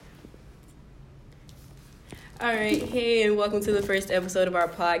All right, hey, and welcome to the first episode of our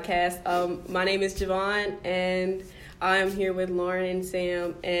podcast. My name is Javon, and I'm here with Lauren and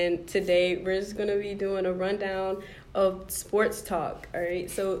Sam, and today we're just going to be doing a rundown of sports talk, all right?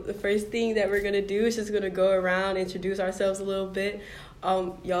 So the first thing that we're going to do is just going to go around, introduce ourselves a little bit.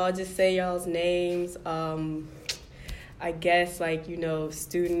 Y'all just say y'all's names, I guess,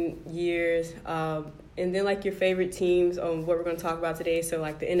 student years, and then, your favorite teams on what we're going to talk about today. So,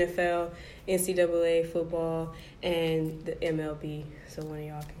 the NFL, NCAA football, and the MLB. So, one of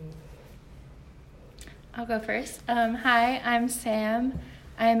y'all can... I'll go first. Hi, I'm Sam.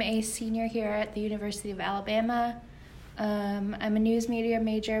 I'm a senior here at the University of Alabama. I'm a news media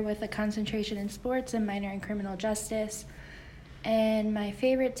major with a concentration in sports and minor in criminal justice. And my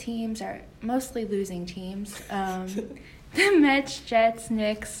favorite teams are mostly losing teams. The Mets, Jets,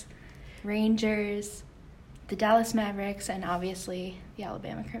 Knicks, Rangers, the Dallas Mavericks, and obviously the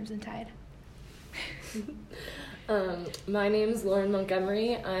Alabama Crimson Tide. My name is Lauren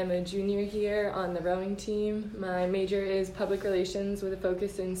Montgomery. I'm a junior here on the rowing team. My major is public relations with a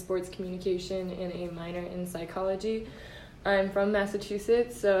focus in sports communication and a minor in psychology. I'm from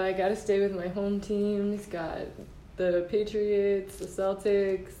Massachusetts, so I got to stay with my home teams. Got the Patriots, the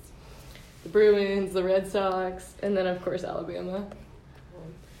Celtics, the Bruins, the Red Sox, and then, of course, Alabama.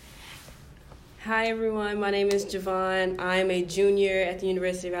 Hi, everyone. My name is Javon. I'm a junior at the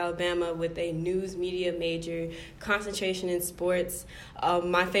University of Alabama with a news media major, concentration in sports.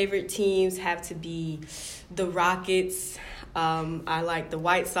 My favorite teams have to be the Rockets. I like the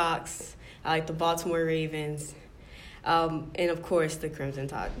White Sox. I like the Baltimore Ravens. And, of course, the Crimson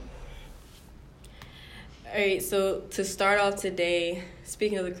Tide. All right, so to start off today,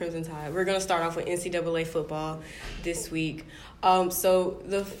 speaking of the Crimson Tide, we're going to start off with NCAA football this week. So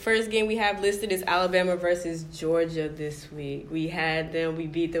the first game we have listed is Alabama versus Georgia this week. We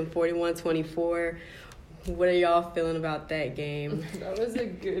beat them 41-24. What are y'all feeling about that game? That was a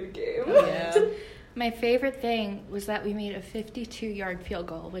good game. Yeah. My favorite thing was that we made a 52-yard field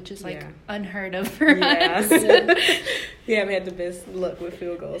goal, which is unheard of for us. We haven't had the best luck with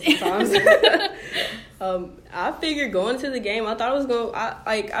field goals sometimes. I figured going to the game, I thought it was going.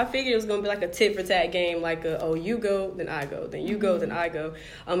 I figured it was going to be a tit for tat game, you go, then I go, then you go, then I go.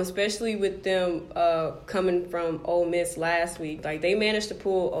 Especially with them coming from Ole Miss last week, they managed to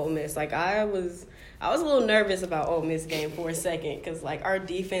pull Ole Miss. I was a little nervous about Ole Miss game for a second because, our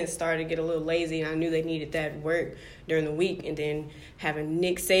defense started to get a little lazy, and I knew they needed that work during the week. And then having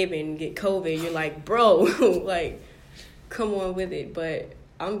Nick Saban get COVID, you're like, bro, come on with it. But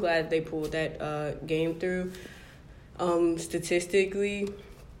I'm glad they pulled that game through. Statistically,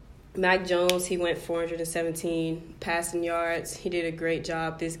 Mac Jones, he went 417 passing yards. He did a great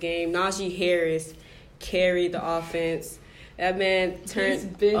job this game. Najee Harris carried the offense. That man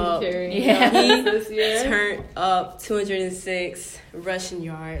turned this year. Turned up 206 rushing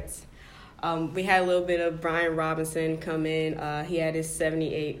yards. We had a little bit of Brian Robinson come in. He had his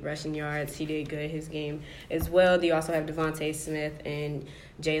 78 rushing yards. He did good his game as well. They also have Devontae Smith and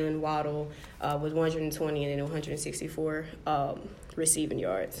Jalen Waddle with 120 and then 164 receiving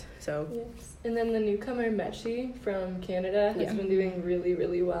yards. So, yes. And then the newcomer Mechie from Canada has been doing really,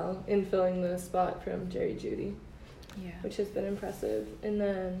 really well in filling the spot from Jerry Jeudy. Yeah. Which has been impressive. And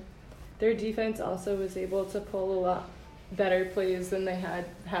then their defense also was able to pull a lot better plays than they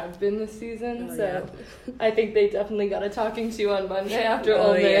have been this season. I think they definitely got a talking to on Monday after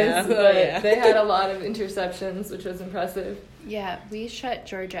Ole Miss. But they had a lot of interceptions, which was impressive. Yeah, we shut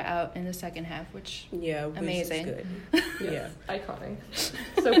Georgia out in the second half, which amazing. Good. Yeah. Iconic.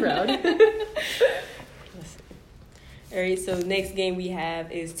 So proud. All right, so next game we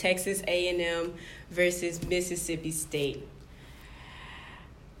have is Texas A&M versus Mississippi State.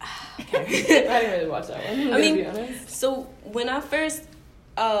 Okay. I didn't really watch that one. To be honest. So when I first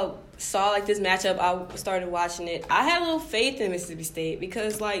saw this matchup, I started watching it. I had a little faith in Mississippi State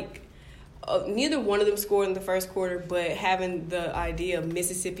because neither one of them scored in the first quarter, but having the idea of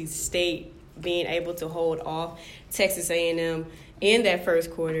Mississippi State being able to hold off Texas A&M in that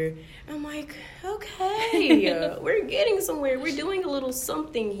first quarter, I'm like, okay, we're getting somewhere. We're doing a little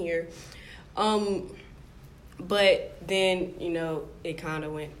something here. But then, it kind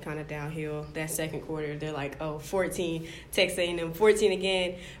of went downhill that second quarter. They're 14, Texas A&M 14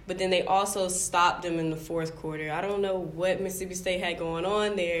 again. But then they also stopped them in the fourth quarter. I don't know what Mississippi State had going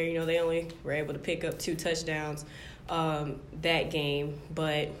on there. They only were able to pick up 2 touchdowns that game.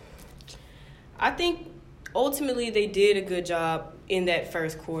 But I think ultimately they did a good job in that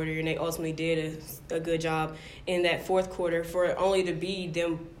first quarter, and they ultimately did a good job in that fourth quarter for it only to be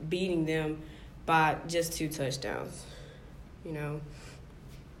them beating them by just 2 touchdowns.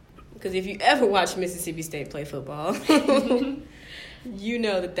 Because if you ever watch Mississippi State play football, you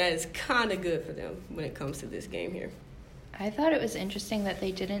know that is kind of good for them when it comes to this game here. I thought it was interesting that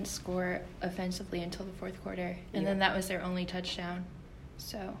they didn't score offensively until the fourth quarter, and then that was their only touchdown.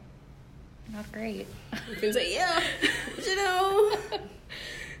 So, not great. You can say, yeah, but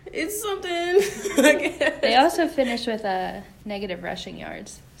it's something. They also finished with negative rushing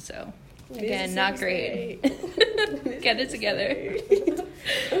yards, so again, not great. Get it together.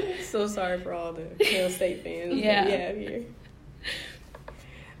 So sorry for all the Hail State fans Yeah. that we have here.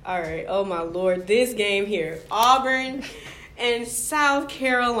 All right. Oh, my Lord. This game here. Auburn and South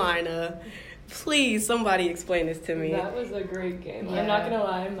Carolina. Please, somebody explain this to me. That was a great game. Yeah. I'm not going to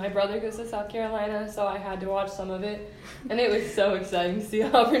lie. My brother goes to South Carolina, so I had to watch some of it. And it was so exciting to see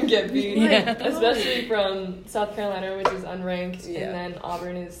Auburn get beat. Yeah. Especially from South Carolina, which is unranked. Yeah. And then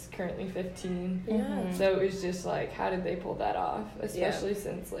Auburn is currently 15. Mhm. So it was just like, how did they pull that off? Especially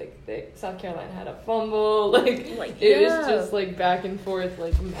since South Carolina had a fumble. It was just back and forth,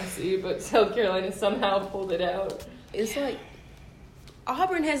 messy. But South Carolina somehow pulled it out. It's like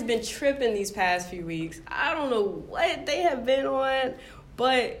Auburn has been tripping these past few weeks. I don't know what they have been on,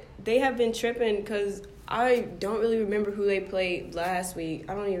 but they have been tripping because I don't really remember who they played last week.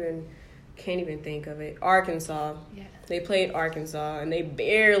 Can't even think of it. Arkansas. Yeah. They played Arkansas, and they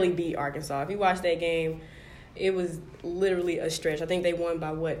barely beat Arkansas. If you watch that game, it was literally a stretch. I think they won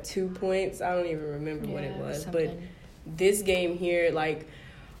by, 2 points? I don't even remember what it was. But this game here,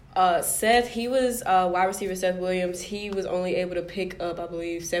 Seth, he was wide receiver Seth Williams. He was only able to pick up, I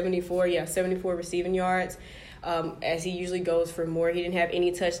believe, 74 receiving yards, as he usually goes for more. He didn't have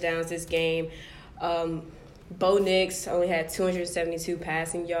any touchdowns this game. Bo Nix only had 272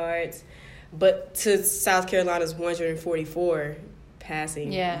 passing yards, but to South Carolina's 144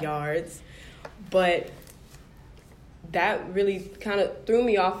 passing yards. But that really kind of threw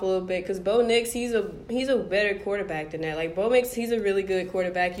me off a little bit because Bo Nix, he's a better quarterback than that. Bo Nix, he's a really good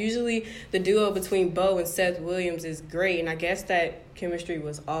quarterback. Usually the duo between Bo and Seth Williams is great, and I guess that chemistry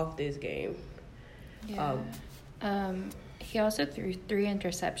was off this game. Yeah. He also threw 3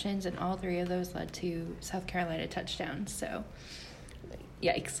 interceptions, and all 3 of those led to South Carolina touchdowns. So,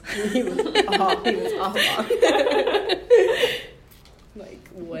 yikes. He was off. He was off.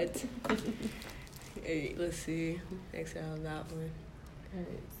 What? Hey, let's see. Next out of that one. All right,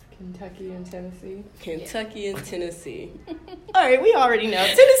 it's Kentucky and Tennessee. Kentucky and Tennessee. All right, we already know.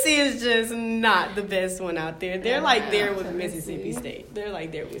 Tennessee is just not the best one out there. They're there with Mississippi State. They're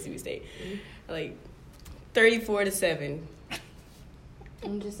there with Mississippi State. 34-7.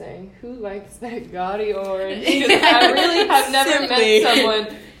 I'm just saying, who likes that gaudy orange? Because I really have never met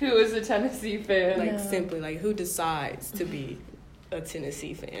someone who is a Tennessee fan. Simply, who decides to be a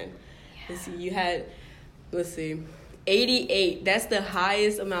Tennessee fan? Yeah. Let's see, 88. That's the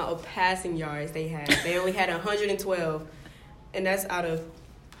highest amount of passing yards they had. They only had 112, and that's out of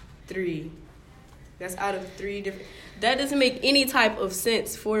 3. That's out of 3 different. That doesn't make any type of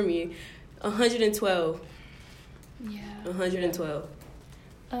sense for me. 112. Yeah. 112.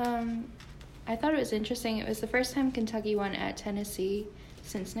 I thought it was interesting. It was the first time Kentucky won at Tennessee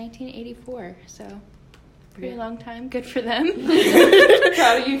since 1984. So, pretty long time. Good for them.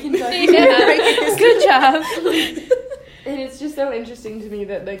 Proud of you, Kentucky. Yeah, good job. And it's just so interesting to me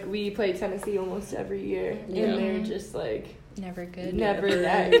that we play Tennessee almost every year, and they're just never good, never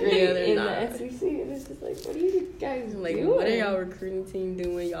that great in not. the SEC. And it's just what are you guys doing? What are y'all recruiting team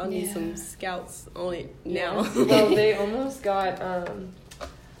doing? Y'all need some scouts on it now. Well, they almost got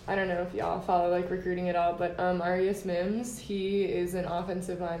I don't know if y'all follow recruiting at all, but Arius Mims, he is an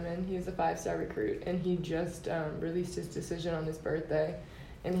offensive lineman. He's a 5-star recruit, and he just released his decision on his birthday.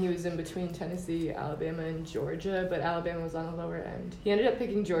 And he was in between Tennessee, Alabama, and Georgia, but Alabama was on the lower end. He ended up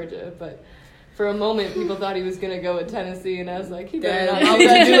picking Georgia, but for a moment, people thought he was going to go with Tennessee, and I was like, he better not do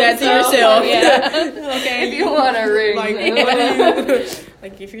that to yourself. Yeah. Okay. If you want a ring.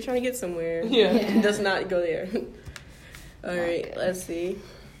 If you're trying to get somewhere, yeah. does not go there. All right, good. Let's see.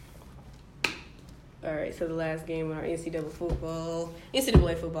 All right, so the last game in our NCAA football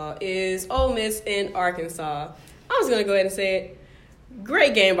is Ole Miss and Arkansas. I was going to go ahead and say it.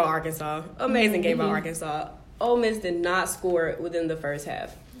 Great game by Arkansas. Amazing game by Arkansas. Ole Miss did not score within the first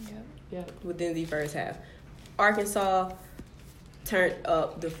half. Within the first half. Arkansas turned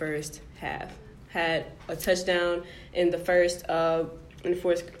up the first half. Had a touchdown in the first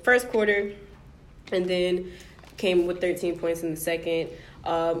quarter, and then came with 13 points in the second.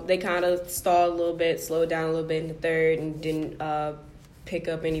 They kind of stalled a little bit, slowed down a little bit in the third, and didn't pick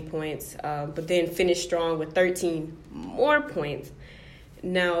up any points, but then finished strong with 13 more points.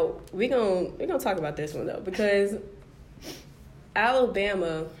 Now, we're gonna talk about this one, though, because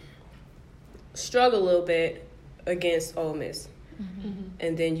Alabama struggle a little bit against Ole Miss. Mm-hmm.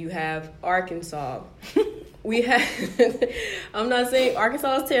 And then you have Arkansas. We have, I'm not saying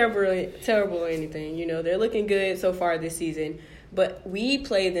Arkansas is terrible or anything. You know, they're looking good so far this season. But we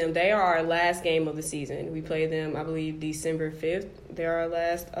play them. They are our last game of the season. We play them, I believe, December 5th. They're our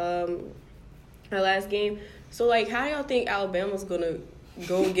last game. So, like, how y'all think Alabama's going to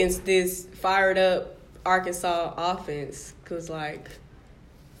go against this fired up Arkansas offense? Because, like...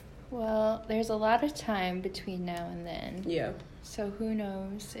 Well, there's a lot of time between now and then. Yeah. So who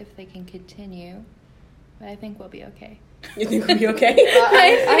knows if they can continue. But I think we'll be okay. You think we'll be okay?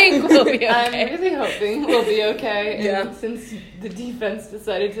 I think we'll be okay. I'm really hoping we'll be okay. And Yeah. since the defense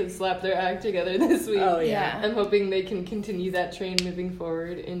decided to slap their act together this week, Oh, yeah. I'm hoping they can continue that train moving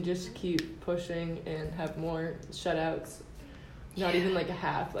forward and just keep pushing and have more shutouts. Not even like a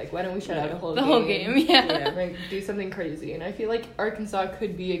half. Like, why don't we shut out a whole The game? whole game, yeah. Yeah. Like, do something crazy. And I feel like Arkansas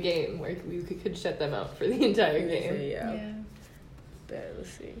could be a game where we could shut them out for the entire game. Yeah. Bet, let's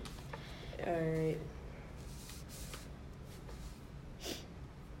see. All right.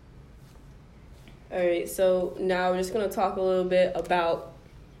 All right, so now we're just going to talk a little bit about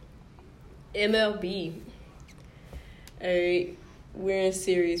MLB. All right, we're in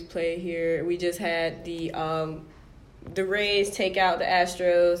series play here. We just had the Rays take out the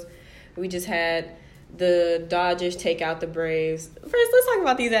Astros. We just had the Dodgers take out the Braves. First, let's talk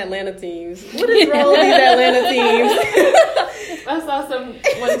about these Atlanta teams. What is wrong with these Atlanta teams? I saw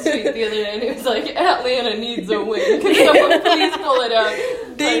one tweet the other day and it was like, Atlanta needs a win. Can someone please pull it out?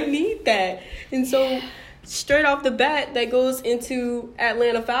 They need that. And so, straight off the bat, that goes into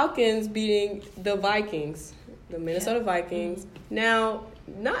Atlanta Falcons beating the Vikings, the Minnesota Vikings. Now,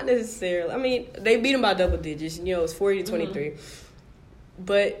 not necessarily. I mean, they beat them by double digits. You know, it's 40-23.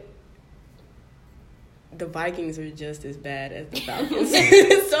 But the Vikings are just as bad as the Falcons.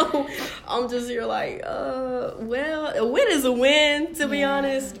 So, I'm just here like, well, a win is a win, to be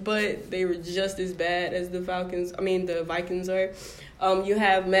honest. But they were just as bad as the Vikings are. You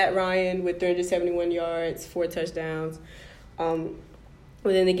have Matt Ryan with 371 yards, 4 touchdowns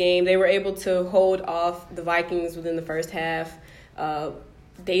within the game. They were able to hold off the Vikings within the first half.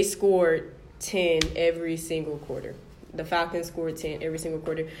 They scored 10 every single quarter. The Falcons scored 10 every single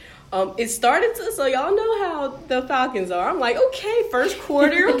quarter. It started to, so y'all know how the Falcons are. I'm like, okay, first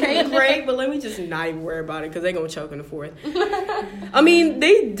quarter, okay, great, but let me just not even worry about it because they're going to choke in the fourth. I mean,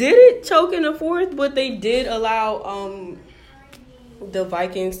 they didn't choke in the fourth, but they did allow the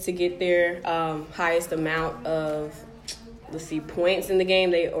Vikings to get their highest amount of, points in the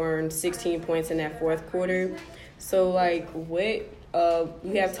game. They earned 16 points in that fourth quarter. So, like, what?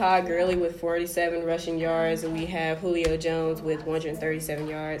 We have Todd Gurley with 47 rushing yards, and we have Julio Jones with 137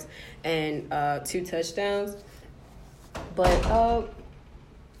 yards and 2 touchdowns. But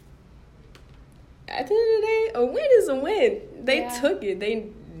at the end of the day, a win is a win. They took it. They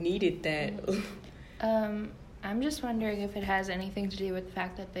needed that. I'm just wondering if it has anything to do with the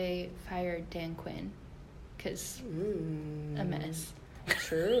fact that they fired Dan Quinn, because a mess.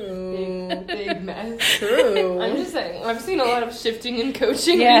 True. Big mess. True. I'm just saying, I've seen a lot of shifting in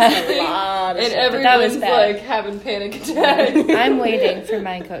coaching Yeah. recently, A lot of and shifting. everyone's bad. like having panic attacks. I'm waiting for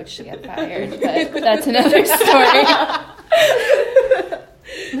my coach to get fired, but that's another story.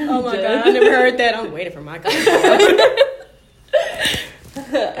 Oh my God, I never heard that. I'm waiting for my coach.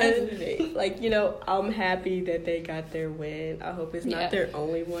 Like, I'm happy that they got their win. I hope it's not their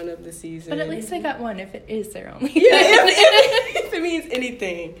only one of the season. But at least they got one if it is their only. Yeah, if it means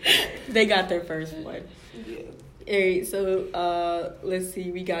anything, they got their first one. Yeah. All right, so let's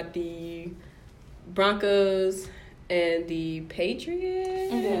see. We got the Broncos and the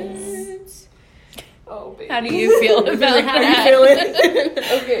Patriots. Yes. Oh, baby. How do you feel about that? How you feeling?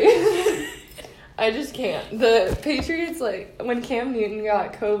 Okay. I just can't. The Patriots, like, when Cam Newton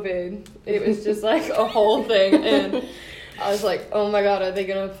got COVID, it was just, like, a whole thing. And I was like, oh, my God, are they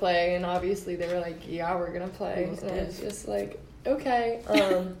going to play? And obviously they were like, yeah, we're going to play. And I was just like, okay.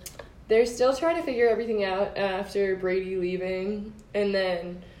 They're still trying to figure everything out after Brady leaving. And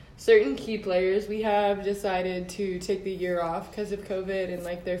then certain key players we have decided to take the year off because of COVID and,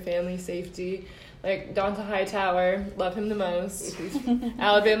 like, their family safety. Like, Donta Hightower, love him the most. He's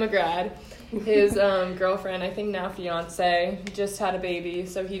Alabama grad. His girlfriend, I think now fiance, just had a baby,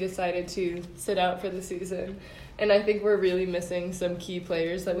 so he decided to sit out for the season. And I think we're really missing some key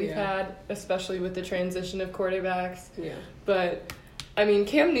players that we've had, especially with the transition of quarterbacks. Yeah. But, I mean,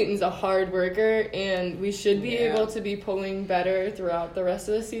 Cam Newton's a hard worker, and we should be able to be pulling better throughout the rest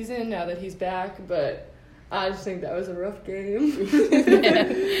of the season now that he's back. But I just think that was a rough game.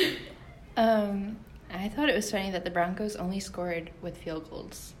 I thought it was funny that the Broncos only scored with field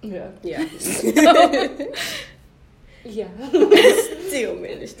goals. Yeah. Yeah. Yeah. Still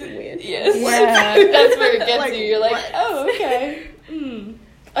managed to win. Yes. Yeah. That's where it gets Like, you. You're like, what? oh, okay.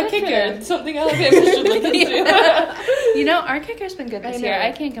 A Good for kicker. them. Something Alabama should look into. You know, our kicker's been good I this know. year.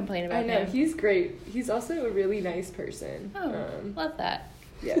 I can't complain about I know. him. He's great. He's also a really nice person. Oh, love that.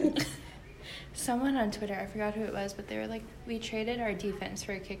 Yeah. Someone on Twitter, I forgot who it was, but they were like, we traded our defense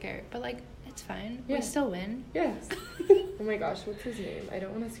for a kicker, but like, it's fine. Yeah. We still win. Yes. Oh my gosh, what's his name? I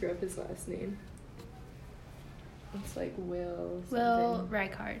don't want to screw up his last name. It's like Will something. Will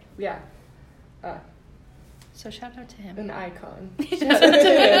Rijkaard. Yeah. So shout out to him. An icon. Shout out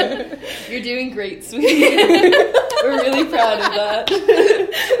to him. You're doing great, sweetie. We're really proud of that.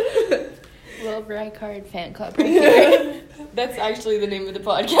 Will Rijkaard fan club right here. That's actually the name of the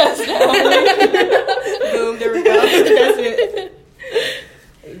podcast now. Boom, there we go. That's it.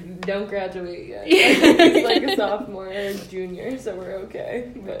 Don't graduate yet. It's like a sophomore or a junior, so we're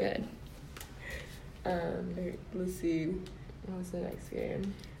okay. We're good. Let's see. What was the next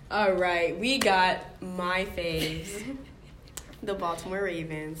game? All right, we got my faves, the Baltimore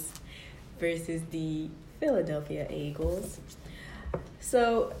Ravens versus the Philadelphia Eagles.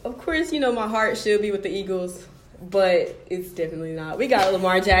 So, of course, you know, my heart should be with the Eagles, but it's definitely not. We got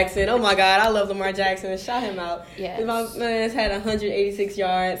Lamar Jackson. Oh, my God, I love Lamar Jackson. Shout him out. Yes. My man's had 186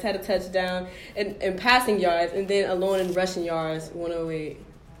 yards, had a touchdown, and passing yards, and then alone in rushing yards,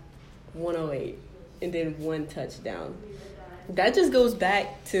 108, and then one touchdown. That just goes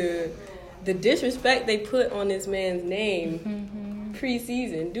back to the disrespect they put on this man's name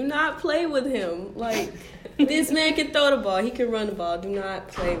preseason. Do not play with him. Like, this man can throw the ball. He can run the ball. Do not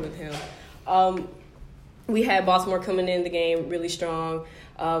play with him. We had Baltimore coming in the game really strong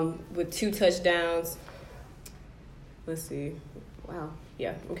with 2 touchdowns. Let's see. Wow.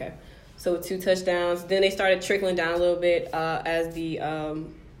 Yeah, okay. So with 2 touchdowns. Then they started trickling down a little bit as the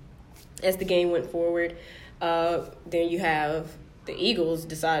game went forward. Then you have the Eagles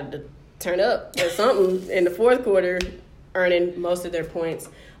decided to turn up or something in the fourth quarter, earning most of their points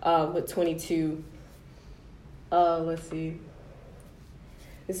with 22. Let's see.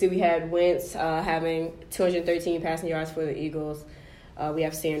 We had Wentz having 213 passing yards for the Eagles. We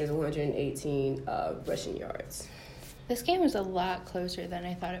have Sanders 118 rushing yards. This game was a lot closer than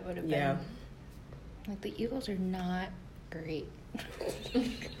I thought it would have been. Yeah. Like, the Eagles are not great.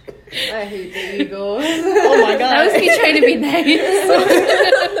 I hate the Eagles. Oh my God. That was me trying to be nice.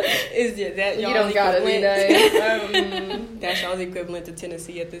 Is that You y'all's don't gotta be equivalent? nice. That's y'all's equivalent to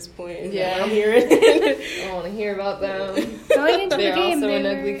Tennessee at this point. Is Yeah. what I'm hearing. I don't want to hear about them. Going into They're the game, also they an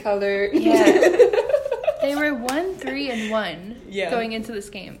were, ugly color. Yeah. They were 1-3-1 Yeah. going into this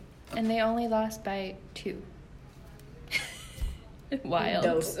game, and they only lost by 2. Wild.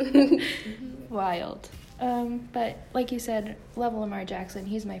 Dose. Wild. But like you said, love Lamar Jackson.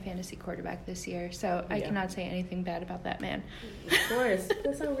 He's my fantasy quarterback this year, so I Yeah. cannot say anything bad about that man. Of course.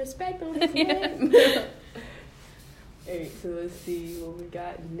 Put some respect on his Yeah. name. Alright, so let's see what we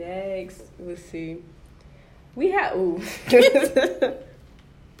got next. Let's see. We have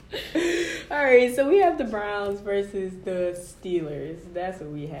Alright, so we have the Browns versus the Steelers. That's what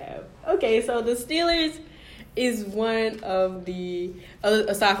we have. Okay, so the Steelers is one of the,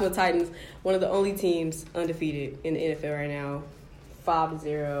 aside from the Titans, one of the only teams undefeated in the NFL right now.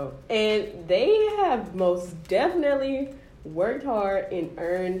 5-0. And they have most definitely worked hard and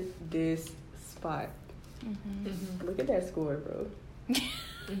earned this spot. Mm-hmm. Look at that score, bro.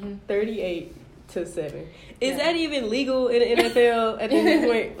 Mm-hmm. 38-7. Is Yeah. that even legal in the NFL at this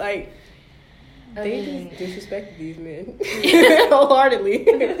point? Like, I they mean- just disrespected these men wholeheartedly.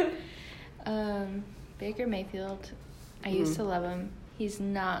 Baker Mayfield, I used to love him. He's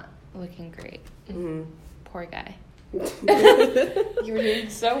not looking great. Mhm. Poor guy. You were doing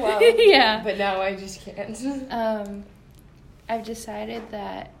so well. Yeah. But now I just can't. I've decided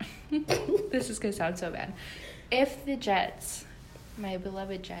that this is going to sound so bad. If the Jets, my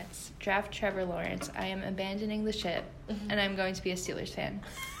beloved Jets, draft Trevor Lawrence, I am abandoning the ship and I'm going to be a Steelers fan.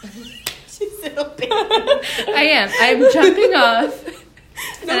 She said, "Okay." I am. I'm jumping off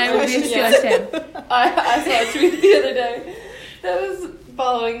and I will be a Steelers fan. I saw a tweet the other day that was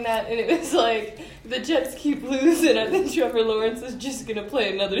following that, and it was like, the Jets keep losing. I think Trevor Lawrence is just going to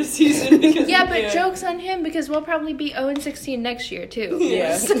play another season. Because Yeah, but joke's on him because we'll probably be 0-16 next year too.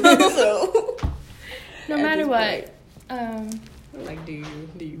 Yeah. So, So, no at matter this what. like, do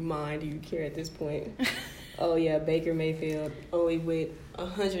you mind? Do you care at this point? Oh yeah, Baker Mayfield only with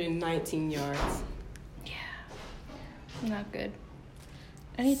 119 yards. Not good.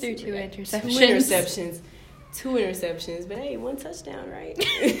 And he threw 2 interceptions. 2 interceptions. 2 interceptions, but hey, 1 touchdown, right?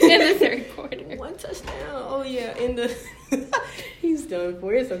 In the third quarter. 1 touchdown. Oh yeah, in the he's done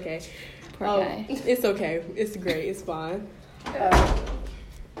for. It's okay. Poor guy. It's okay. It's great. It's fine.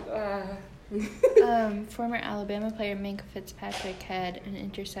 Former Alabama player Minka Fitzpatrick had an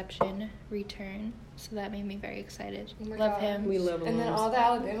interception return, so that made me very excited. Oh my Love God. him. We love And then alums. all the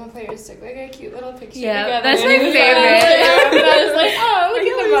Alabama players took like a cute little picture. Yeah, together. that's And my it was favorite. I was like, oh, look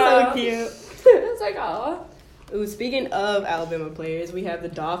at them so all. cute. I was like, oh. Ooh, speaking of Alabama players, we have the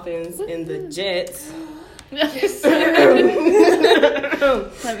Dolphins and the Jets. Yes.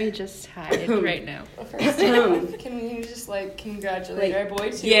 Let me just hide right now. First, can we just like congratulate our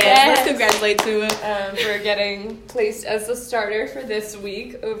boy too? Yes, let's congratulate Tua. For getting placed as the starter for this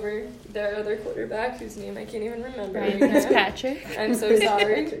week over their other quarterback, whose name I can't even remember. Ryan right now. Fitzpatrick. I'm so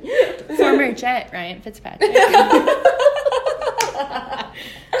sorry. Former Jet, Ryan Fitzpatrick.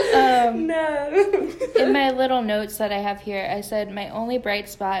 No. In my little notes that I have here, I said my only bright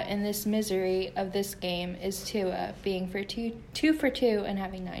spot in this misery of this game is Tua being for two for 2 and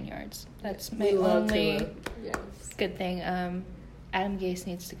having 9 yards. That's my We love only Tua. Yes. good thing. Adam Gase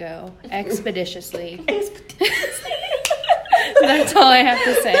needs to go expeditiously. That's all I have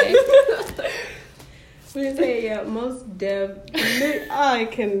to say. We say, yeah, most dev. I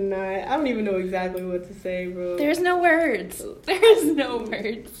cannot. I don't even know exactly what to say, bro. There's no words. There's no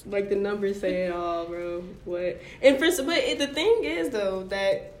words. Like the numbers say it all, bro. What? And but the thing is though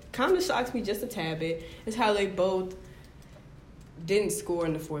that kind of shocks me just a tad bit is how they both didn't score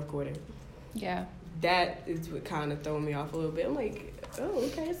in the fourth quarter. Yeah. That is what kind of threw me off a little bit. I'm like, oh,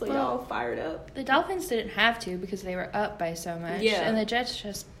 okay, so Well, y'all fired up. The Dolphins didn't have to because they were up by so much. Yeah. And the Jets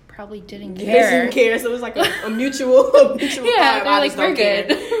just probably didn't They care. didn't care, so it was like a mutual Yeah, vibe. they're I like, just don't we're good.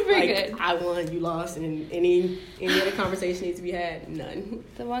 care. We're Like, good. I won, you lost, and any other conversation needs to be had? None.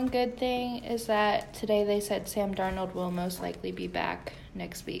 The one good thing is that today they said Sam Darnold will most likely be back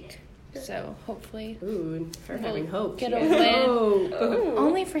next week. So hopefully. Ooh, for We'll having hope. get She a has win. hope.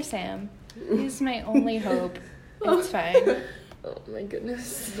 Only for Sam. He's my only hope. It's fine. Oh my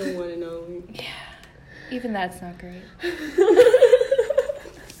goodness. The one and only. Yeah. Even that's not great.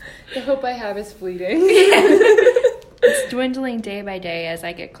 The hope I have is fleeting. It's dwindling day by day as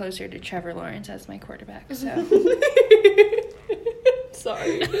I get closer to Trevor Lawrence as my quarterback. So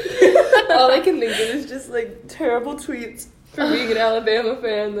Sorry. All I can think of is just like terrible tweets for being an Alabama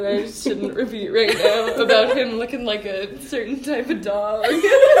fan that I just shouldn't repeat right now about him looking like a certain type of dog.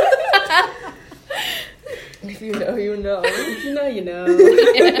 If you know, you know. If you know, you know.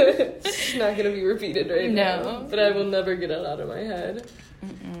 It's not gonna be repeated right now. No. But I will never get it out of my head.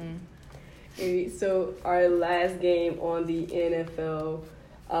 Okay, so our last game on the NFL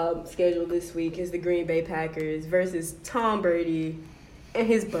schedule this week is the Green Bay Packers versus Tom Brady and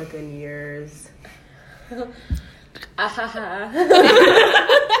his Buccaneers.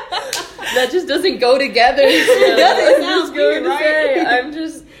 That just doesn't go together. It doesn't. It I'm sounds just going weird, to right? say, I'm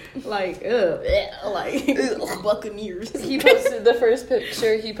just. Like, Buccaneers. He posted the first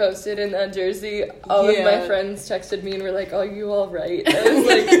picture he posted in that jersey. All of my Yeah. friends texted me and were like, "Are you all right?" I was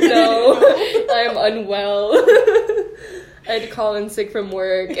like, "No, I'm unwell." I had to call in sick from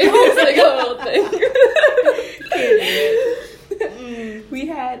work. It was like a whole thing. We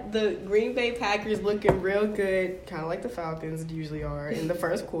had the Green Bay Packers looking real good, kind of like the Falcons usually are in the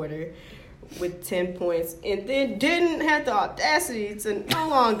first quarter, with 10 points, and then didn't have the audacity to no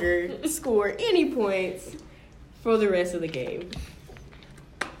longer score any points for the rest of the game.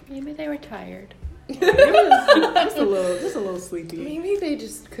 maybe they were tired. It was just a little sleepy. Maybe they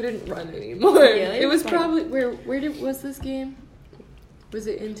just couldn't run anymore. Yeah, it was like- probably was this game? Was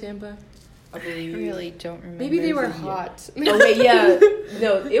it in Tampa? I I believe. really don't remember. Maybe they were Yeah. hot. Oh wait, yeah,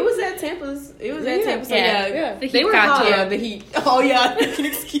 no, it was at Tampa's. It was at Yeah. Tampa. So Yeah. yeah, The they Heat were got hot. to Yeah, it. the Heat. Oh yeah, making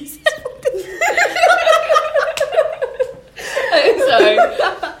excuses. I'm sorry.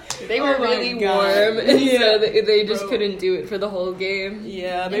 They were Oh my really God. warm, and Yeah. so they just Bro. couldn't do it for the whole game.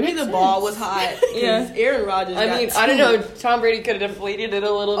 Yeah, It maybe makes the ball sense. was hot. Yeah. Aaron Rodgers. I got mean, I don't two. know. Tom Brady could have deflated it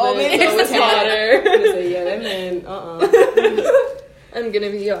a little Oh, bit. maybe So it was I'm gonna hotter. say, yeah, that man. I'm gonna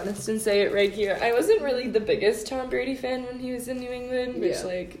be honest and say it right here. I wasn't really the biggest Tom Brady fan when he was in New England, which Yeah.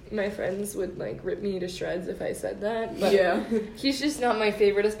 like my friends would like rip me to shreds if I said that. But Yeah. he's just not my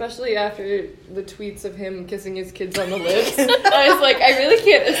favorite, especially after the tweets of him kissing his kids on the lips. I was like, I really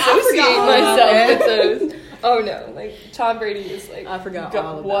can't associate all about myself that. with those. Oh no, like Tom Brady is like I forgot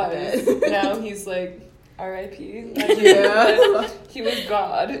all about was. that. Now he's like R.I.P. Yeah. He was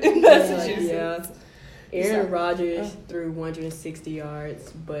God in Massachusetts. Yeah. Aaron Rodgers threw 160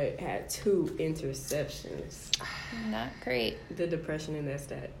 yards, but had 2 interceptions. Not great. The depression in that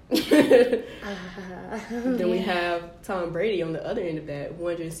stat. Then we have Tom Brady on the other end of that,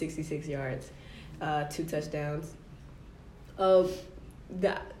 166 yards, 2 touchdowns. Oh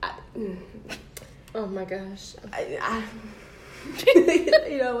my gosh.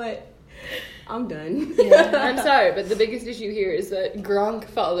 You know what? I'm done. Yeah, I'm sorry, but the biggest issue here is that Gronk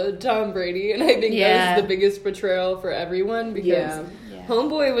followed Tom Brady, and I think that was the biggest betrayal for everyone because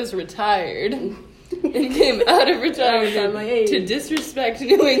Homeboy was retired and came out of retirement to disrespect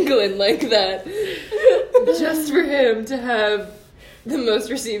New England like that just for him to have the most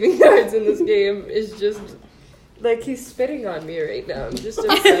receiving yards in this game is just like he's spitting on me right now. I'm just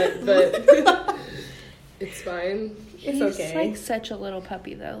upset, but it's fine. He's okay. like such a little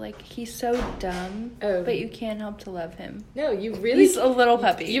puppy though. Like he's so dumb, but you can't help to love him. No, you really. He's a little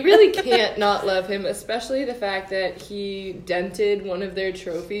puppy. You really can't not love him, especially the fact that he dented one of their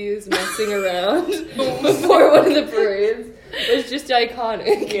trophies messing around before one of the parades. It's just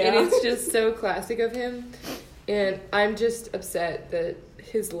iconic, and it's just so classic of him. And I'm just upset that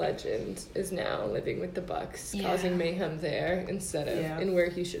his legend is now living with the Bucks, causing mayhem there instead of in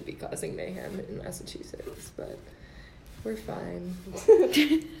where he should be causing mayhem in Massachusetts, but. We're fine.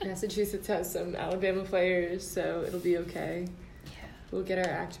 Massachusetts has some Alabama players, so it'll be okay. Yeah. We'll get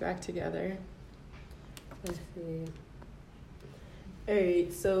our act back together. Let's see.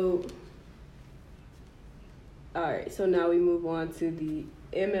 Alright, so now we move on to the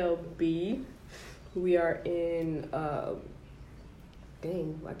MLB. We are in,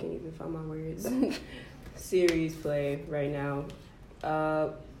 dang, I can't even find my words. Series play right now.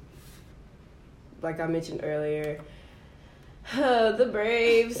 Like I mentioned earlier, the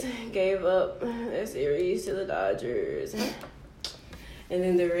Braves gave up their series to the Dodgers. And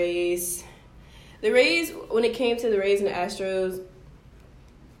then the Rays, when it came to the Rays and the Astros,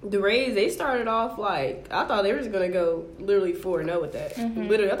 the Rays, they started off like, I thought they were just going to go literally 4-0 with that. Mm-hmm.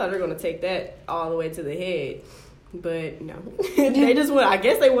 Literally, I thought they were going to take that all the way to the head. But no. They just went, I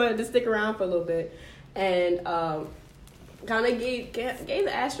guess they wanted to stick around for a little bit. And kind of gave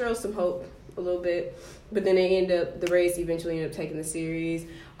the Astros some hope a little bit. But then the Rays eventually ended up taking the series.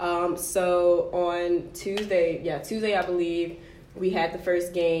 So on Tuesday, I believe, we had the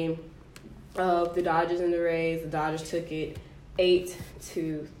first game of the Dodgers and the Rays. The Dodgers took it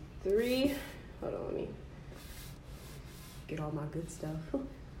 8-3. Hold on, let me get all my good stuff.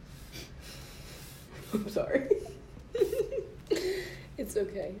 I'm sorry. It's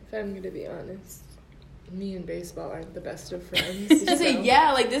okay, if I'm going to be honest. Me and baseball aren't the best of friends. This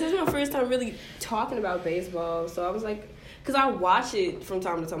is my first time really talking about baseball. So I was like, because I watch it from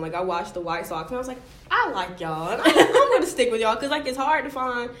time to time. Like, I watch the White Sox, and I was like, I like y'all. And I'm going to stick with y'all, because, like, it's hard to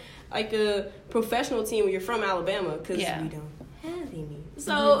find, like, a professional team when you're from Alabama, because we don't have any.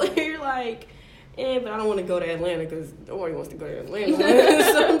 So you're like, but I don't want to go to Atlanta, because nobody wants to go to Atlanta.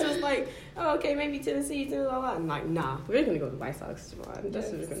 So I'm just like, oh, okay, maybe Tennessee, I'm like, nah, we're going to go to the White Sox. That's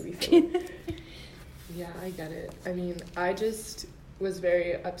what it's going to be fun. Yeah, I get it. I mean, I just was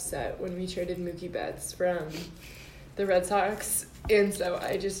very upset when we traded Mookie Betts from the Red Sox, and so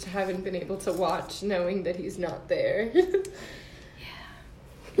I just haven't been able to watch knowing that he's not there.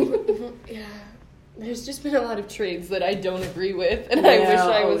 Yeah. There's just been a lot of trades that I don't agree with, and I wish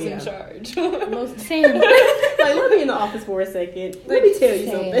I was in charge. Same. Like, let me in the office for a second. Let me tell you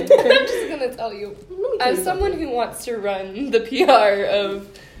something. I'm just going to tell you. As someone who wants to run the PR of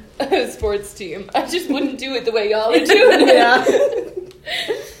a sports team, I just wouldn't do it the way y'all are doing it.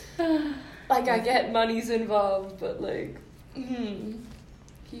 Like, I get money's involved, but like,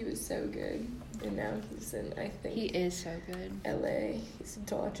 he was so good, and now he's in, I think, he is so good. LA. He's a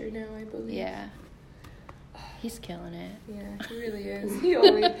Dodger now, I believe. Yeah, he's killing it. Yeah, he really is.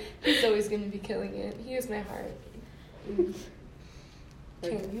 He's always going to be killing it. He has my heart.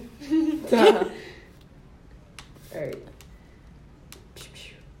 All right.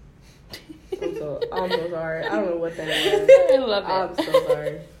 I'm so sorry. I don't know what that is. I love it. I'm so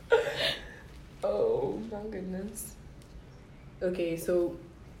sorry. Oh, my goodness. Okay, so...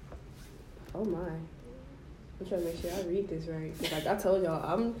 Oh, my. I'm trying to make sure I read this right. Like, I told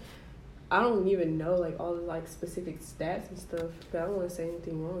y'all, I don't even know, like, all the, like, specific stats and stuff. But I don't want to say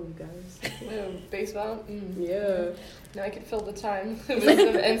anything wrong, you guys. Baseball? Yeah. Now I can fill the time with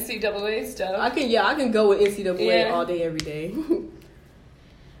some NCAA stuff. I can go with NCAA all day, every day.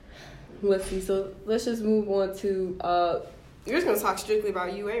 Let's see. So let's just move on to. We're just gonna talk strictly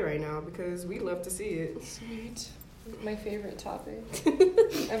about UA right now because we love to see it. Sweet, my favorite topic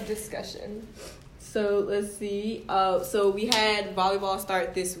of discussion. So let's see. So we had volleyball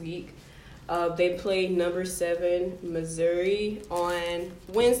start this week. They played number 7 Missouri on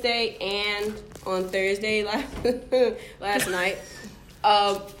Wednesday and on Thursday last night.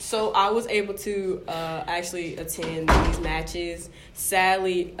 So I was able to actually attend these matches.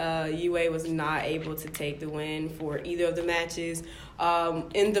 Sadly, UA was not able to take the win for either of the matches.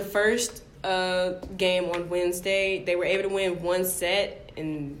 In the first game on Wednesday, they were able to win 1 set,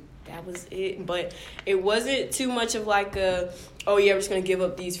 and that was it. But it wasn't too much of like we're just going to give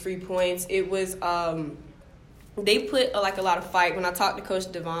up these free points. It was... they put a lot of fight. When I talked to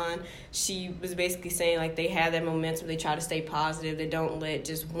Coach Devon, she was basically saying like they have that momentum. They try to stay positive. They don't let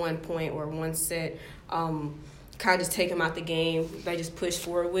just 1 point or 1 set kind of just take them out the game. They just push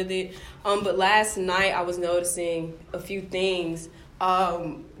forward with it. But last night I was noticing a few things.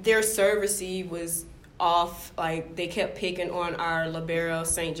 Their serve receive was off. Like they kept picking on our libero,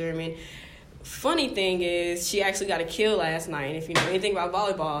 St. Germain. Funny thing is, she actually got a kill last night. And if you know anything about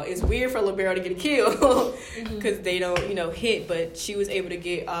volleyball, it's weird for a libero to get a kill because they don't, hit. But she was able to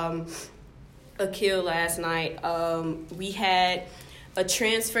get a kill last night. We had a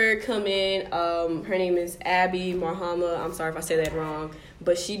transfer come in. Her name is Abby Marhama. I'm sorry if I said that wrong,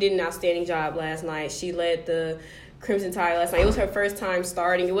 but she did an outstanding job last night. She led the Crimson Tide last night. It was her first time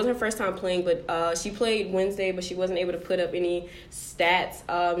starting. It wasn't her first time playing, but she played Wednesday, but she wasn't able to put up any stats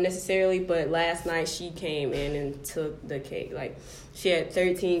necessarily. But last night she came in and took the cake. Like she had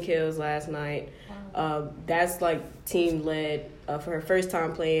 13 kills last night. Wow. That's like team led for her first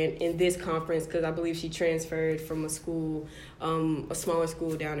time playing in this conference because I believe she transferred from a school, a smaller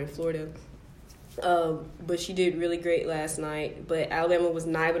school down in Florida. But she did really great last night. But Alabama was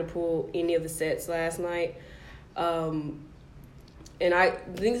not able to pull any of the sets last night. And the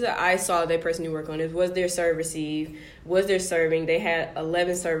things that I saw they personally work on was their serve receive, was their serving. They had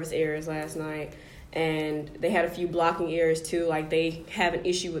 11 service errors last night, and they had a few blocking errors too. Like they have an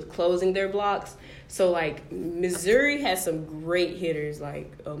issue with closing their blocks. So like Missouri has some great hitters,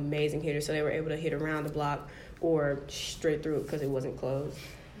 like amazing hitters. So they were able to hit around the block or straight through it because it wasn't closed.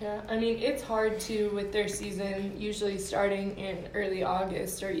 Yeah, I mean, it's hard to, with their season usually starting in early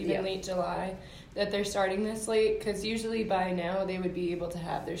August or even late July, that they're starting this late, because usually by now they would be able to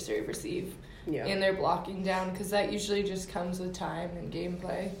have their serve receive and their blocking down, because that usually just comes with time and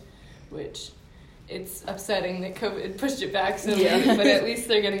gameplay, which it's upsetting that COVID pushed it back so late, but at least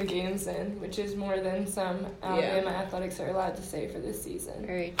they're getting games in, which is more than some Alabama athletics are allowed to say for this season,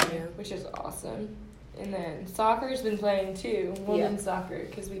 which is awesome. And then soccer's been playing too, women's soccer,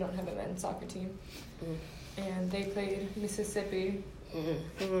 because we don't have a men's soccer team. And they played Mississippi.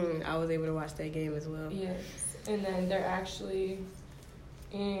 I was able to watch that game as well. Yes. And then they're actually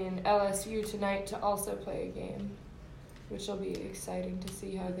in LSU tonight to also play a game, which will be exciting to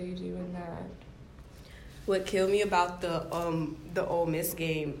see how they do in that. What killed me about the Ole Miss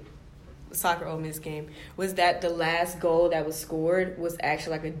game, soccer Ole Miss game, was that the last goal that was scored was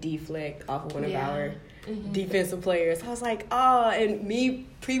actually like a deflect off of one of our defensive players. I was like, and me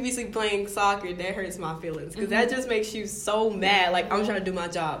previously playing soccer, that hurts my feelings because that just makes you so mad. Like I'm trying to do my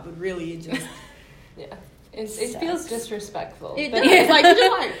job, but really it just it feels disrespectful. It does. Like you're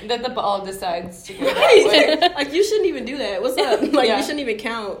just like that the ball decides to go like you shouldn't even do that. What's up? Like you shouldn't even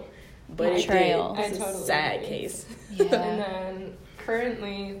count. But it did. It's a sad case. Yeah. And then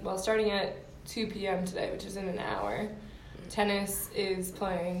currently, starting at 2 p.m. today, which is in an hour, tennis is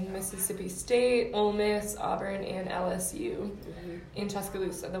playing Mississippi State, Ole Miss, Auburn, and LSU in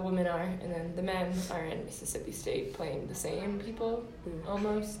Tuscaloosa. The women are, and then the men are in Mississippi State playing the same people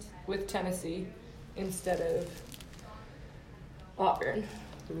almost with Tennessee instead of Auburn.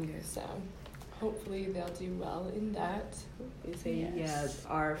 So hopefully they'll do well in that.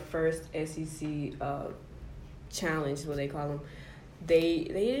 Our first SEC challenge is what they call them. They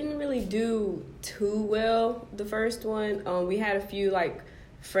didn't really do too well the first one. We had a few like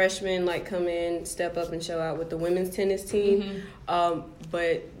freshmen like come in, step up and show out with the women's tennis team.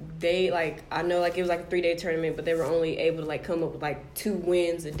 But they I know it was like a 3-day tournament, but they were only able to come up with 2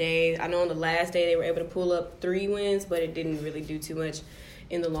 wins a day. I know on the last day they were able to pull up 3 wins, but it didn't really do too much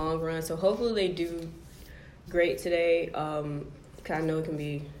in the long run. So hopefully they do great today. 'Cause I know it can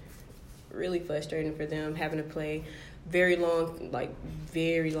be really frustrating for them having to play very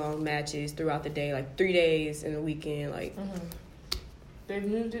long matches throughout the day, 3 days in a weekend. They've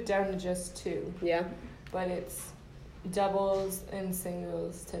moved it down to just 2. Yeah. But it's doubles and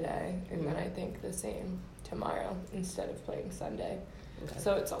singles today, and then I think the same tomorrow instead of playing Sunday. Okay.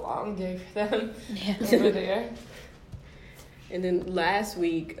 So it's a long day for them over there. And then last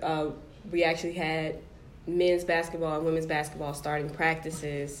week, we actually had men's basketball and women's basketball starting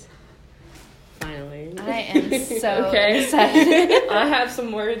practices. Finally. exciting. I am so Okay. excited. I have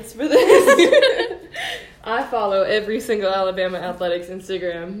some words for this. I follow every single Alabama athletics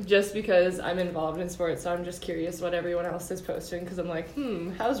Instagram just because I'm involved in sports, so I'm just curious what everyone else is posting because I'm like,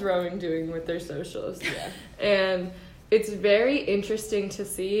 how's rowing doing with their socials? Yeah. And it's very interesting to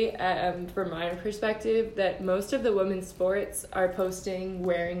see, from my perspective, that most of the women's sports are posting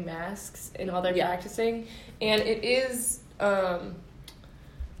wearing masks in all their practicing, and it is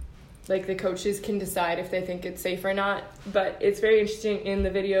like the coaches can decide if they think it's safe or not. But it's very interesting in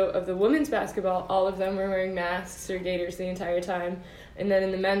the video of the women's basketball, all of them were wearing masks or gaiters the entire time. And then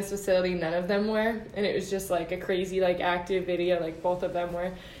in the men's facility, none of them were. And it was just like a crazy, like, active video, like both of them were.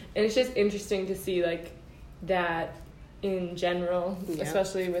 And it's just interesting to see, like, that in general,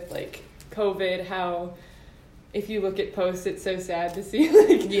 especially with, like, COVID, how if you look at posts, it's so sad to see,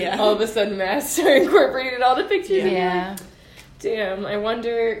 like, all of a sudden masks are incorporated in all the pictures. Yeah. Damn, I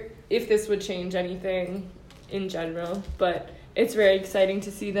wonder if this would change anything in general, but it's very exciting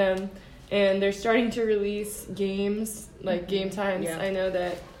to see them, and they're starting to release games, like game times. I know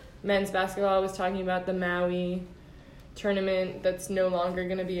that men's basketball was talking about the Maui tournament that's no longer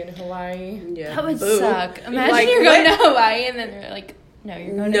going to be in Hawaii. Yeah, that would suck. Imagine like, you're going to Hawaii and then they're like, no,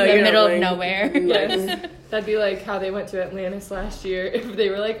 you're going to the middle of nowhere. Yes. That'd be like how they went to Atlantis last year. If they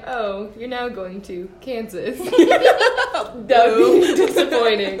were like, oh, you're now going to Kansas. That would be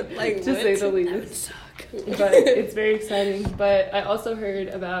disappointing, like, to say the least. That would suck. But it's very exciting. But I also heard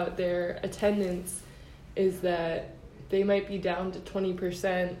about their attendance is that they might be down to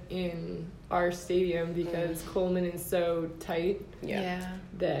 20% in our stadium because Coleman is so tight.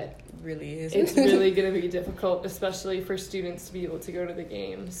 That really is. It's really going to be difficult, especially for students to be able to go to the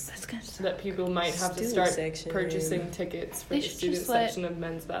games. That's gonna suck. So that people might have to start purchasing tickets for the student section of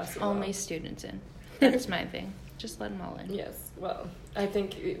men's basketball. Only students in. That's my thing. Just let them all in. Yes. Well, I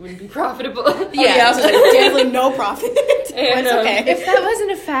think it would be profitable. I was like, definitely no profit. And, okay. If that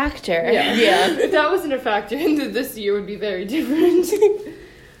wasn't a factor. If that wasn't a factor, then this year would be very different.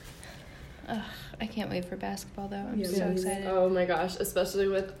 I can't wait for basketball, though. I'm so excited. Oh, my gosh. Especially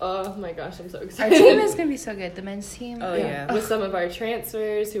with, I'm so excited. Our team is going to be so good. The men's team. Oh, yeah. With some of our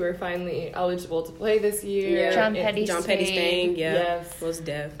transfers who are finally eligible to play this year. Yeah. John Petty Stang, Yes. Was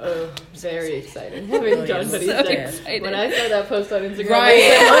deaf. Oh, very exciting. Having John Petty Stang. When I saw that post on Instagram,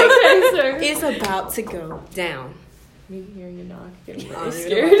 I was like, okay, sir. It's about to go down. Me hearing a knock, getting really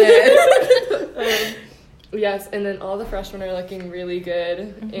scared. Yes, and then all the freshmen are looking really good,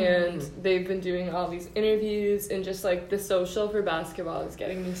 and they've been doing all these interviews, and just, like, the social for basketball is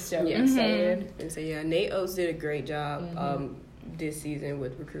getting me so excited. And so, Nate Oates did a great job this season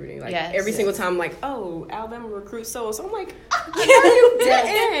with recruiting. Like, every single time I'm like, oh, Alabama recruits so I'm like, yeah, you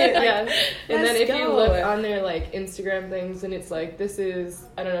did. And then if you look on their, like, Instagram things, and it's like, this is,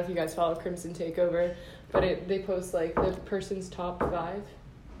 I don't know if you guys follow Crimson Takeover, but they post, like, the person's top 5.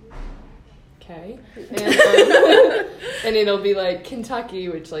 Okay. And it'll be like Kentucky,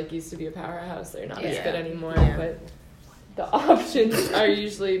 which, like, used to be a powerhouse. They're not as good anymore, but the options are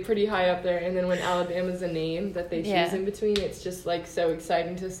usually pretty high up there. And then when Alabama's a name that they choose in between, it's just, like, so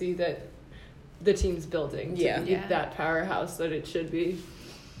exciting to see that the team's building to be that powerhouse that it should be.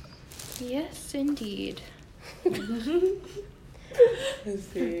 Yes, indeed. Let's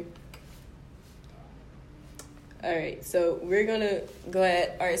see. All right, so we're going to go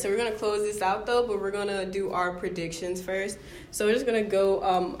ahead. All right, so we're going to close this out, though, but we're going to do our predictions first. So we're just going to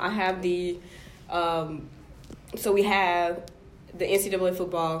go, I have the, so we have the NCAA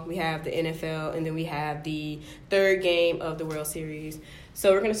football, we have the NFL, and then we have the third game of the World Series.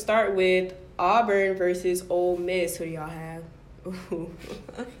 So we're going to start with Auburn versus Ole Miss. Who do y'all have?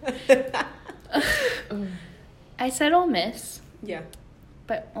 I said Ole Miss. Yeah.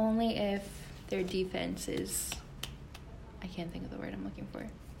 But only if their defense is... I can't think of the word I'm looking for.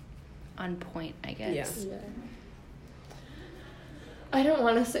 On point, I guess. Yeah. I don't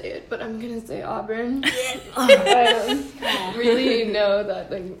want to say it, but I'm going to say Auburn. I really know that,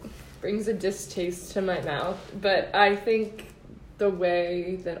 like, brings a distaste to my mouth. But I think the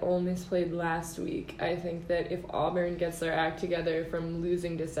way that Ole Miss played last week, I think that if Auburn gets their act together from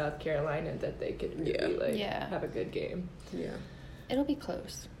losing to South Carolina, that they could really, have a good game. Yeah. It'll be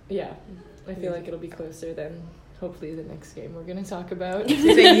close. Yeah. I feel like it'll be closer than... hopefully the next game we're going to talk about.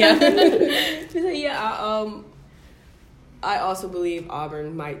 I also believe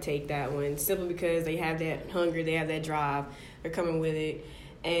Auburn might take that one simply because they have that hunger, they have that drive, they're coming with it.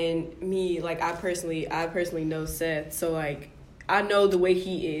 And me, like, I personally know Seth, so, like, I know the way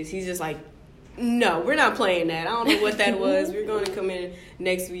he is. He's just like, no, we're not playing that. I don't know what that was. We're going to come in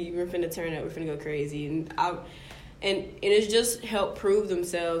next week. We're finna turn up. We're finna go crazy. And And it's just helped prove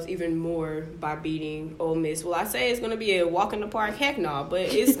themselves even more by beating Ole Miss. Well, I say it's going to be a walk in the park. Heck no.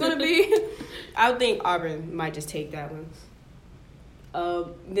 But it's going to be... I think Auburn might just take that one.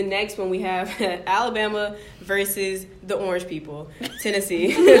 The next one we have Alabama versus the Orange People.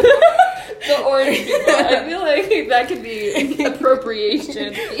 Tennessee. The Orange People. I feel like that could be appropriation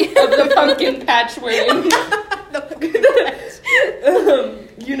of the pumpkin patch wearing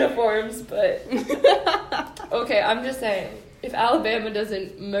uniforms, but okay, I'm just saying, if Alabama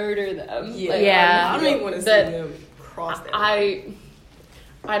doesn't murder them, I don't even want to see them cross that line.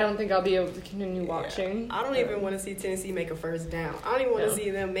 I don't think I'll be able to continue watching. I don't even want to see Tennessee make a first down. I don't even want to see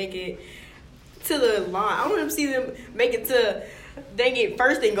them make it to the line. I don't want to see them make it to, they get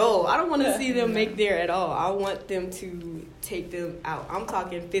first and goal. I don't want to see them make there at all. I want them to take them out. I'm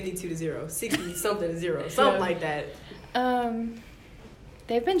talking 52-0, 60-something-0, something like that.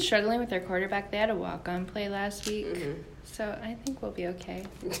 They've been struggling with their quarterback. They had a walk-on play last week. Mm-hmm. So I think we'll be okay.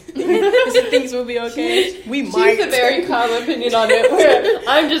 You think we'll be okay? We might. She's a very calm opinion on it. Where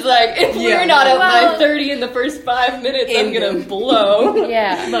I'm just like, if we're not up by 30 in the first 5 minutes, I'm going to blow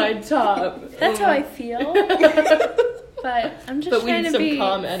my top. That's how I feel. But I'm just trying to be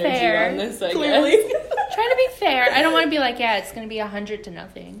calm energy fair. On this, I Clearly. guess. Trying to be fair. I don't want to be like, it's going to be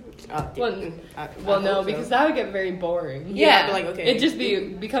 100-0. No, because that would get very boring. Yeah. Like, okay. It'd just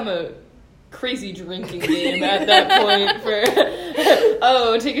become a crazy drinking game at that point for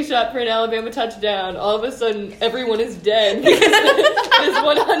take a shot for an Alabama touchdown. All of a sudden everyone is dead because it's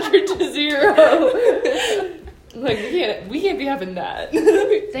 100-0. Like we can't be having that.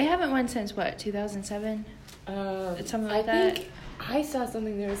 They haven't won since what, 2007? Something like that. I saw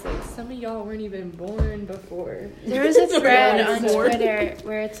something that was like, some of y'all weren't even born before. There was a thread on Twitter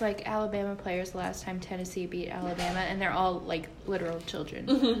where it's like Alabama players the last time Tennessee beat Alabama, and they're all like literal children.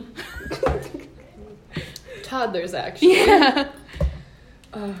 Mm-hmm. Toddlers, actually. Yeah.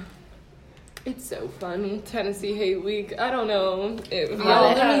 It's so fun. Tennessee Hate Week. I don't know if y'all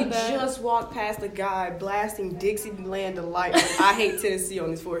literally just walked past the guy blasting Dixieland Delight. I hate Tennessee on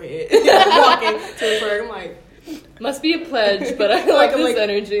his forehead. Walking to the bird. I'm like, must be a pledge, but I like this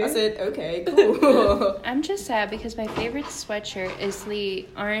energy. I said, okay, cool. I'm just sad because my favorite sweatshirt is the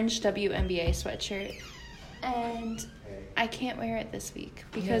orange WNBA sweatshirt. And I can't wear it this week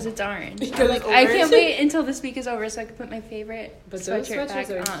because it's orange. I can't wait until this week is over so I can put my favorite sweatshirt back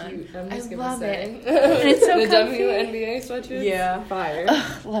on. Cute. I'm just love say. it. And it's so the comfy. WNBA sweatshirt? Yeah. Fire.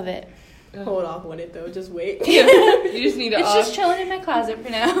 Love it. Hold off on it though, just wait. You just need to It's just chilling in my closet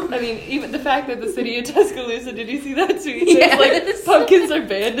for now. I mean, even the fact that the city of Tuscaloosa, did you see that tweet? Yes. It's like, pumpkins are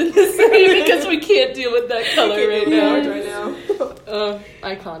banned in the city because we can't deal with that color right now.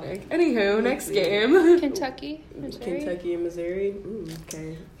 Iconic. Anywho, next game. Kentucky, Missouri. Kentucky and Missouri.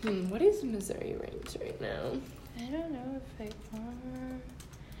 Okay. What is Missouri ranked right now? I don't know if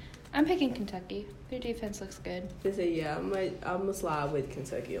I'm picking Kentucky. Their defense looks good. They say, I'm gonna slide with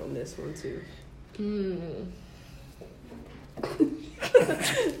Kentucky on this one too.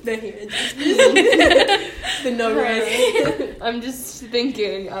 The no rest. I'm just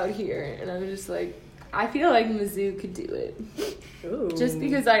thinking out here, and I'm just like, I feel like Mizzou could do it. Ooh. Just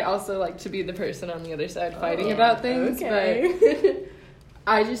because I also like to be the person on the other side fighting about things, but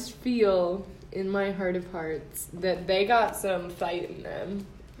I just feel in my heart of hearts that they got some fight in them.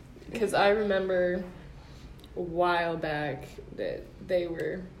 Because I remember a while back that they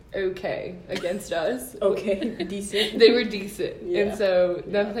were okay against us. Okay, decent. They were decent. Yeah. And so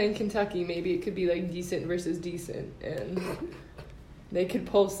them playing Kentucky, maybe it could be like decent versus decent. And they could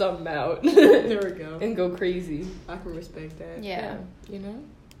pull something out. There we go. And go crazy. I can respect that. Yeah. You know?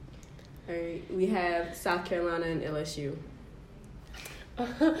 Alright, we have South Carolina and LSU.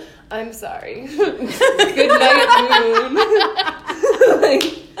 I'm sorry. Good night, Moon.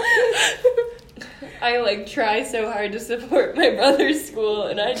 I try so hard to support my brother's school,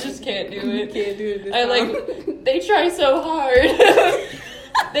 and I just can't do it. You can't do it this time. They try so hard.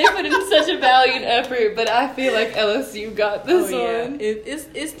 They put in such a valiant effort, but I feel like LSU got this one.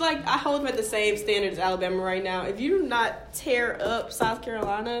 It's like I hold them at the same standard as Alabama right now. If you do not tear up South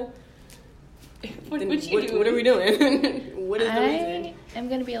Carolina, what are we doing? What is the reason? I'm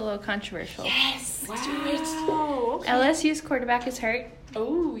going to be a little controversial. Yes. Wow. Okay. LSU's quarterback is hurt.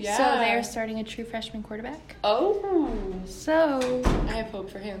 Oh, yeah. So they are starting a true freshman quarterback. Oh. So I have hope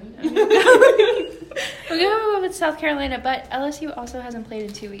for him. we're going to go with South Carolina, but LSU also hasn't played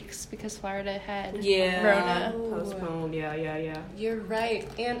in 2 weeks because Florida had Rona. Postponed. Yeah. You're right.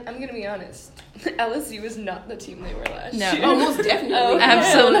 And I'm going to be honest. LSU is not the team they were last No. year. Oh, most definitely.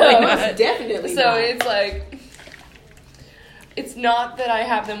 Absolutely not. Most definitely So not. it's like, It's not that I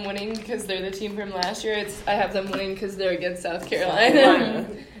have them winning because they're the team from last year. It's I have them winning because they're against South Carolina.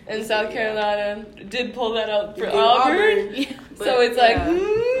 And South Carolina did pull that out for Auburn. So it's like,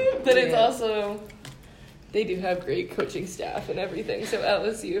 but it's also, they do have great coaching staff and everything. So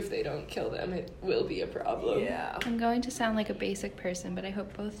LSU, if they don't kill them, it will be a problem. Yeah. I'm going to sound like a basic person, but I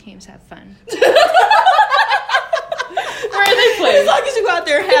hope both teams have fun. Where are they playing? As long as you go out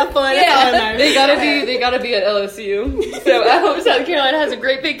there and have fun, that's all that matters. They gotta be at LSU. So I hope South Carolina has a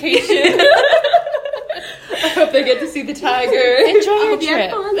great vacation. I hope they get to see the tiger. Enjoy your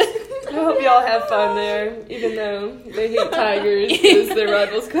trip. I hope y'all have fun there, even though they hate tigers because their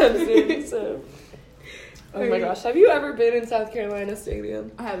rivals Clemson. So, oh my gosh, have you ever been in South Carolina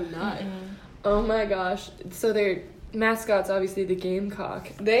Stadium? I have not. Oh my gosh, so their mascot's obviously the Gamecock.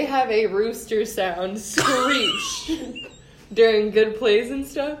 They have a rooster sound screech during good plays and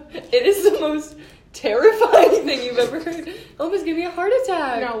stuff. It is the most terrifying thing you've ever heard. It almost gave me a heart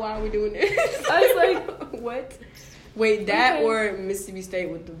attack. Now, why are we doing this? I was like, what? Wait, that Okay. or Mississippi State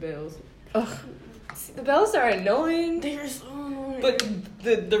with the Bills? ugh. See, the bells are annoying, They are so annoying. but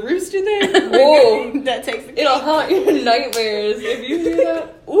the rooster thing, whoa, that takes the it'll haunt your nightmares if you hear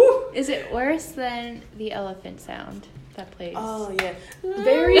that. Ooh. Is it worse than the elephant sound that plays? Oh, yeah.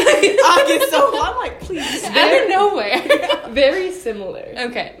 Very- I get so, I'm like, please. Out of nowhere. Very similar.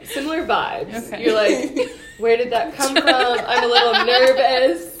 Okay. Similar vibes. Okay. You're like, where did that come from? I'm a little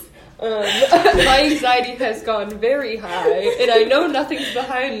nervous. My anxiety has gone very high, and I know nothing's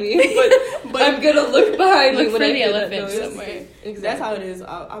behind me, but I'm gonna look behind me Look when for I the hear that elephant noise. somewhere. Exactly. That's how it is.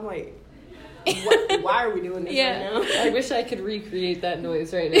 I'm like, why are we doing this Yeah. right now? I wish I could recreate that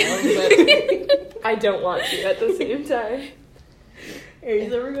noise right now, but I don't want to at the same time. Alright,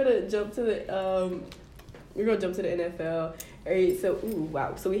 so we're gonna jump to the NFL. Alright, so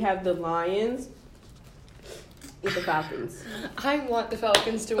wow. So we have the Lions with the Falcons. I want the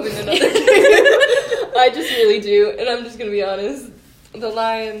Falcons to win another game. I just really do, and I'm just gonna be honest. The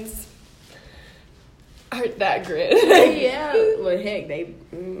Lions aren't that great. Yeah. Well, heck, they.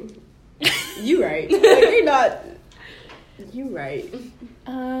 You right. Like, they're not. You right.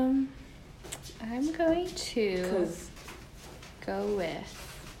 I'm going to 'Cause go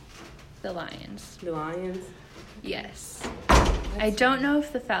with the Lions. the Lions. Yes. I don't know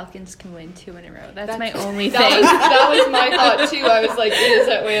if the Falcons can win 2 in a row. That's my only That thing. was my thought too. I was like, it is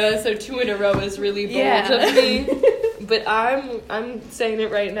Atlanta, so 2 in a row is really bold Yeah. of me. But I'm saying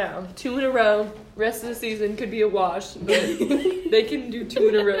it right now. 2 in a row. Rest of the season could be a wash, but they can do 2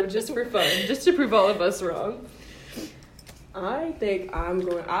 in a row just for fun, just to prove all of us wrong. I think I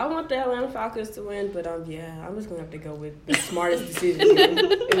want the Atlanta Falcons to win, but I'm just gonna have to go with the smartest decision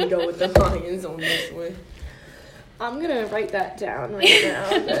and go with the Lions on this one. I'm gonna write that down right now.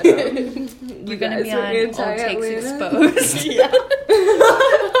 But, You're going to be on Old Takes Exposed. Yeah.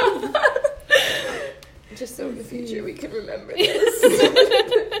 Just so in the future we can remember this.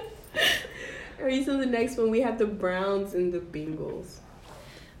 Alright, so the next one we have the Browns and the Bengals.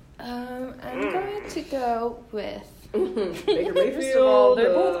 I'm going to go with... Baker First of all, Mayfield.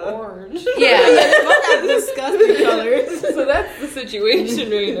 they're both orange. Yeah. They both have disgusting colors. So that's the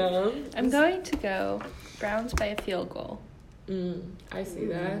situation right now. I'm going to go Browns by a field goal. I see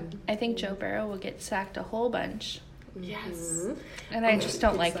that. I think Joe Burrow will get sacked a whole bunch, Yes. and I just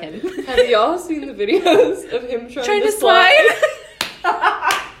don't like him. Have y'all seen the videos of him trying to slide?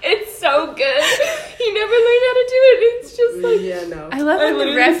 It's so good. He never learned how to do it. It's just like Yeah, no. I love I when the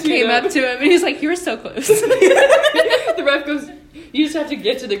literally ref see came that. up to him and he's like, "You were so close." the ref goes, "You just have to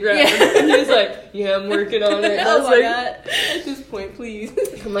get to the ground." Yeah. And he's like, "Yeah, I'm working on it." And I Oh was my like, god. At this point, please.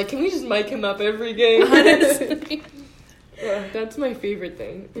 I'm like, can we just mic him up every game? Honestly. That's my favorite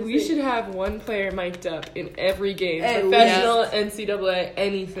thing. We should have one player mic'd up in every game. At Professional, NCAA,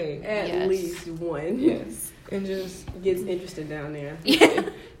 anything. At Yes. least one. Yes. And just, Gets interested down there. Yeah.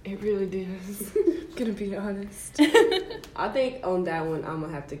 it really does. Gonna be honest. I think on that one, I'm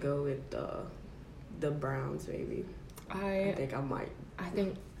gonna have to go with the Browns, maybe. I I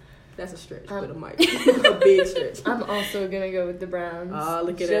think That's a stretch, but I might. A big stretch. I'm also gonna go with the Browns. Oh,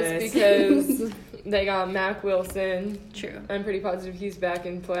 look at just us. because they got Mac Wilson. True. I'm pretty positive he's back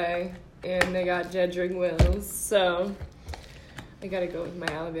in play, and they got Jedrick Wills. So I gotta go with my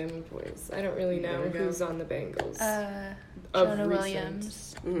Alabama boys. I don't really know There we go. who's on the Bengals. Of Jonah recent.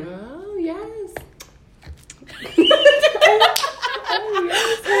 Williams. Mhm. Oh yes. Oh yes.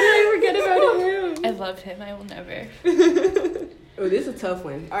 How did I forget about him? I loved him. I will never. Oh, this is a tough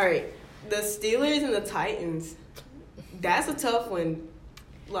one. All right, the Steelers and the Titans. That's a tough one.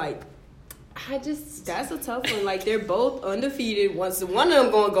 Like, That's a tough one. Like, they're both undefeated. One of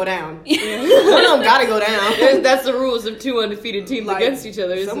them gonna go down. One of them gotta go down. That's the rules of two undefeated teams against each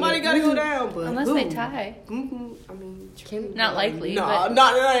other. Somebody gotta go down, but unless they tie. I mean, Not likely. No, but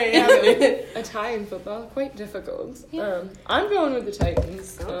not happening. A tie in football, quite difficult. Yeah. I'm going with the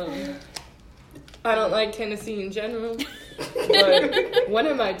Titans. Okay. I don't like Tennessee in general, but one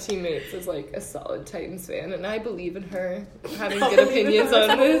of my teammates is like a solid Titans fan, and I believe in her having good opinions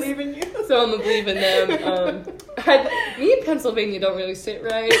on this. So I'm gonna believe in them. Me and Pennsylvania don't really sit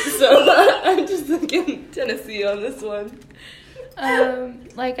right, so I'm just thinking Tennessee on this one.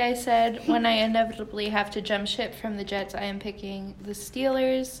 Like I said, when I inevitably have to jump ship from the Jets, I am picking the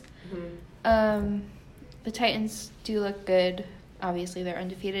Steelers. Mm-hmm. The Titans do look good. Obviously, they're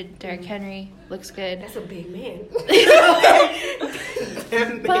undefeated. Derrick Henry looks good. That's a big man.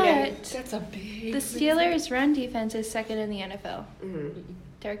 But That's a big. the Steelers' run defense is second in the NFL. Mm-hmm.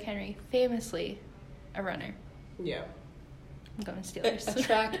 Derrick Henry, famously a runner. Yeah. I'm going Steelers. A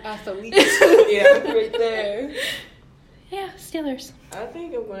track athlete. Yeah. Right there. Yeah, Steelers. I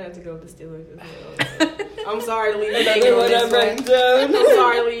think I'm gonna have to go with the Steelers as well. I'm sorry to leave you hanging Another on one this I'm one. writing down. I'm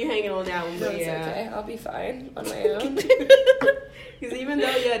sorry to leave you hanging on that one, No, but it's yeah. okay. I'll be fine on my own. Because even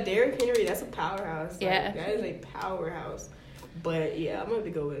though, Derrick Henry, that's a powerhouse. Like, Yeah. that is a powerhouse. But, yeah, I'm going to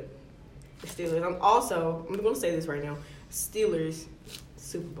have to go with the Steelers. I'm going to say this right now. Steelers,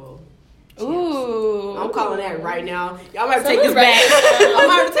 Super Bowl. Champs. Ooh. I'm calling that right now. Y'all might have to take this back. I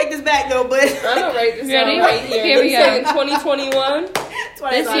might have to take this back, though, but... I'm going to write this Ready? down right here. Here we go. In 2021.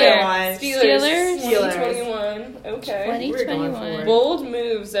 This year. Steelers. Steelers. 2021. Okay. We're going for 2021. it. Bold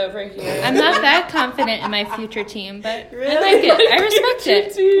moves over here. I'm not that confident in my future team, but Really? I like it. I respect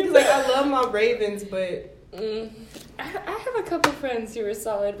it. He's like, I love my Ravens, but... I have a couple friends who are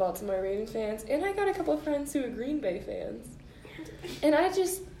solid Baltimore Ravens fans, and I got a couple friends who are Green Bay fans. And I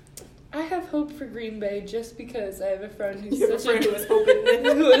have hope for Green Bay just because I have a friend who's You have a such friend a who is hoping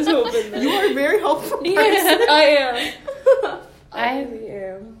this. who is hoping this. You are a very hopeful person. Yeah. I am. I really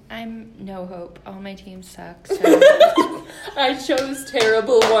am. I'm no hope. All my teams suck. So I chose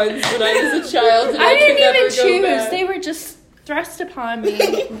terrible ones when I was a child, and I, I could didn't never even go choose. back. They were just thrust upon me.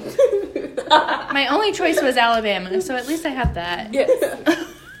 My only choice was Alabama, so at least I have that. Yes.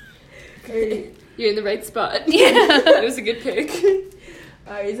 You're in the right spot. Yeah. It was a good pick.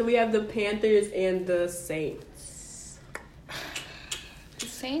 Alright, so we have the Panthers and the Saints. The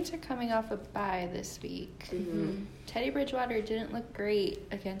Saints are coming off a bye this week. Mm-hmm. Teddy Bridgewater didn't look great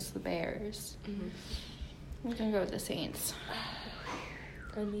against the Bears. Mm-hmm. I'm gonna go with the Saints.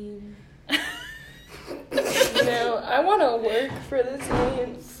 I mean, I want to work for the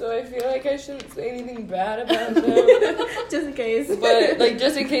Saints, so I feel like I shouldn't say anything bad about them. Just in case. But,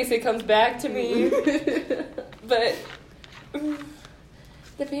 just in case it comes back to me. But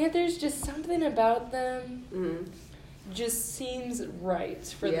the Panthers, just something about them just seems right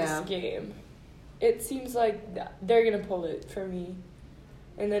for this game. It seems like they're going to pull it for me.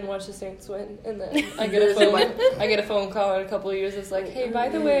 And then watch the Saints win, and then I get a phone call in a couple of years. It's like, hey, by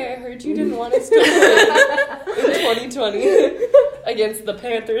the way, I heard you didn't want us to win in 2020 against the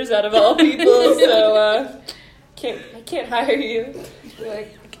Panthers out of all people. So I can't hire you.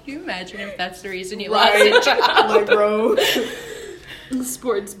 Like, Can you imagine if that's the reason you Right. lost your job? Like, bro.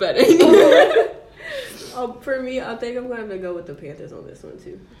 sports betting. For me, I think I'm going to go with the Panthers on this one,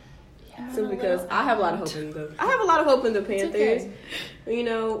 too. Yeah. Simply because I have a lot of hope in them. I have a lot of hope in the Panthers. okay. You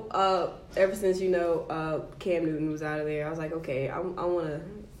know, ever since Cam Newton was out of there, I was like, okay, I want to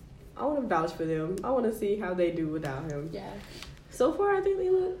vouch for them. I want to see how they do without him. Yeah. So far, I think they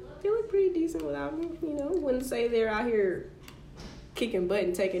look pretty decent without him. You know, wouldn't say they're out here kicking butt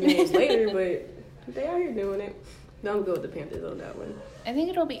and taking names later, but they out here doing it. Don't go with the Panthers on that one. I think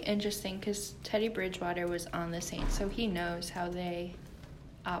it'll be interesting because Teddy Bridgewater was on the Saints, so he knows how they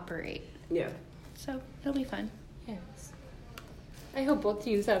operate. Yeah. So it'll be fun. Yes. I hope both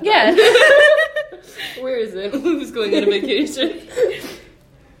teams have Yeah. that. Where is it? Who's going on a vacation?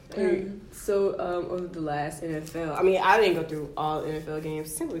 Over the last NFL, I mean, I didn't go through all NFL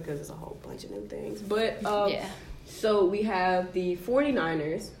games simply because there's a whole bunch of them things. But Yeah. So we have the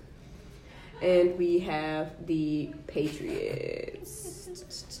 49ers and we have the Patriots.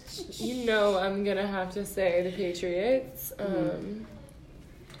 I'm gonna have to say the Patriots.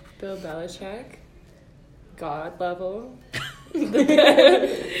 Bill Belichick, God level.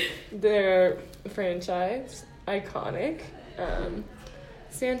 Their franchise, iconic.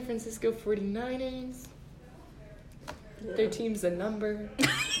 San Francisco 49ers. Their team's a number.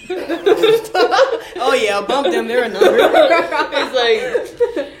 Oh yeah, bump them. They're a number.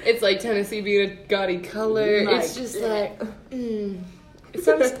 It's like Tennessee being a gaudy color. Like, it's just like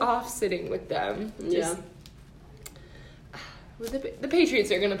something's off sitting with them. Yeah. The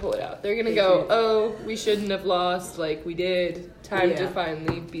Patriots are going to pull it out. They're going to go, oh, we shouldn't have lost like we did. Time to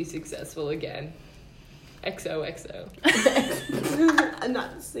finally be successful again. XOXO.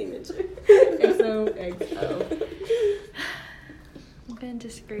 Not the signature. XOXO. I'm going to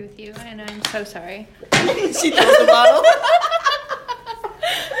disagree with you, and I'm so sorry. She throws the bottle.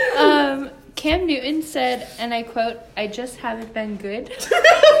 Cam Newton said, and I quote, "I just haven't been good."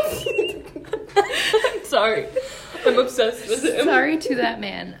 Sorry. I'm obsessed with him. Sorry to that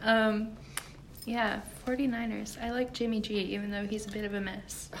man. 49ers. I like Jimmy G, even though he's a bit of a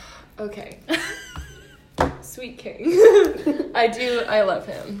mess. Okay. Sweet king. I love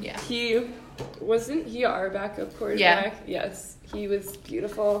him. Yeah. Wasn't he our backup quarterback? Yeah. Yes. He was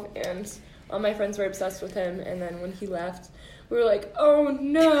beautiful, and all my friends were obsessed with him, and then when he left, we were like, oh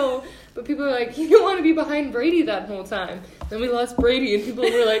no. But people were like, you don't want to be behind Brady that whole time. Then we lost Brady, and people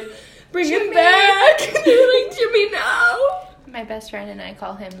were like, bring him back. They were like, Jimmy, no. My best friend and I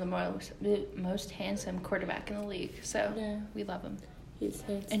call him the most handsome quarterback in the league, so we love him. He's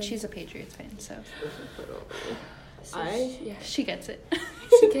handsome. And she's a Patriots fan, so she gets it.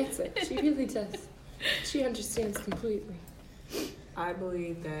 She gets it. She really does. She understands completely. I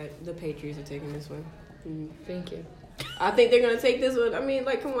believe that the Patriots are taking this one. Thank you. I think they're going to take this one. I mean,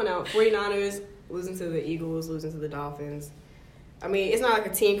 like, come on now. 49ers losing to the Eagles, losing to the Dolphins. I mean, it's not like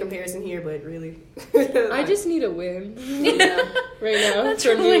a team comparison here, but really. I just need a win. Right now. That's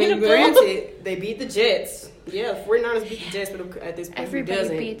from New England. Granted, they beat the Jets. Yeah, 49ers beat the Jets, but at this point, Everybody who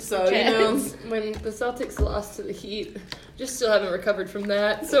doesn't? beats so, the Jets. When the Celtics lost to the Heat, just still haven't recovered from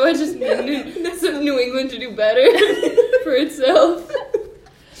that. So I just need New England to do better for itself.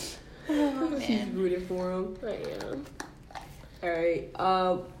 Oh, He's man. rooting for them. I am. All right.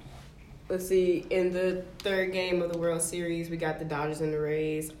 Let's see. In the third game of the World Series, we got the Dodgers and the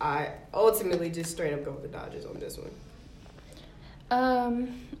Rays. I ultimately just straight up go with the Dodgers on this one.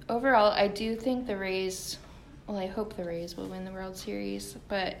 Overall, I do think the Rays. Well, I hope the Rays will win the World Series,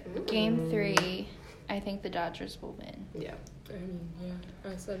 but Game 3, I think the Dodgers will win. Yeah. I mean,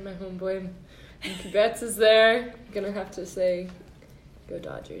 I said my homeboy Mookie Betts is there. I'm gonna have to say, go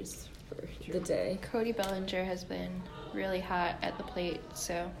Dodgers for the day. Cody Bellinger has been really hot at the plate,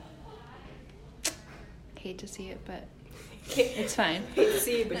 so hate to see it, but it's fine. Hate to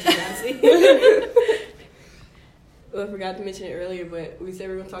see it, but you gotta see it. Well, I forgot to mention it earlier, but we said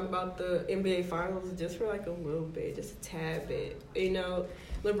we were going to talk about the NBA Finals just for like a little bit, just a tad bit. You know,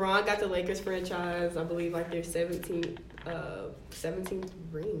 LeBron got the Lakers franchise, I believe, like their 17th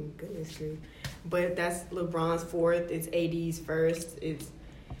ring. Goodness grief. But that's LeBron's fourth. It's AD's first. It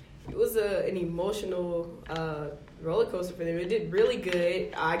was an emotional roller coaster for them. It did really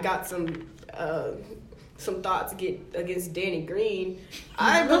good. I got some thoughts against Danny Green.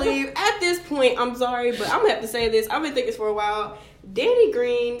 I believe at this point, I'm sorry, but I'm gonna have to say this. I've been thinking this for a while. Danny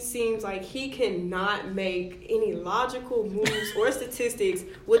Green seems like he cannot make any logical moves or statistics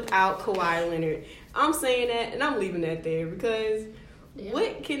without Kawhi Leonard. I'm saying that, and I'm leaving that there because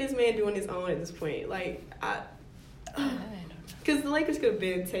what can this man do on his own at this point? Like, because the Lakers could have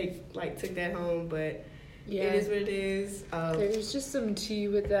been took that home, but it is what it is. There's just some tea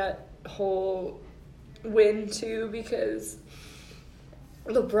with that whole win too, because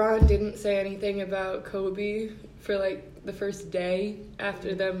LeBron didn't say anything about Kobe for like the first day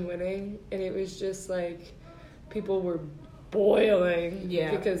after them winning, and it was just like people were boiling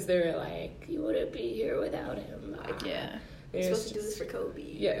because they were like, you wouldn't be here without him. Like, you're supposed to do this for Kobe.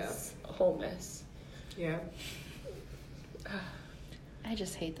 Yes, a whole mess. Yeah. I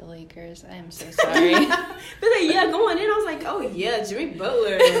just hate the Lakers. I am so sorry. But going in, I was like, oh yeah, Jimmy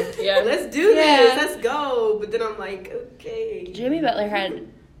Butler. Let's do this. Let's go. But then I'm like, okay. Jimmy Butler had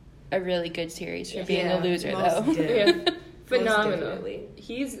a really good series for being a loser, though. Phenomenal.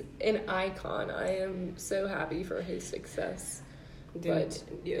 He's an icon. I am so happy for his success. But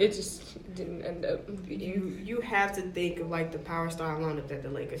it just didn't end up being. You have to think of like the power star lineup that the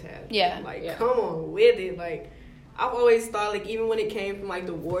Lakers have. Yeah. Come on with it. Like, I've always thought, like, even when it came from, like,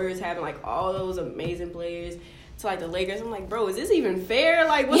 the Warriors having, like, all those amazing players to, like, the Lakers, I'm like, bro, is this even fair?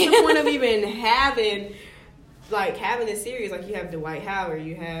 Like, what's the point of even having this series? Like, you have Dwight Howard,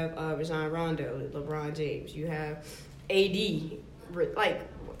 you have Rajon Rondo, LeBron James, you have AD. Like,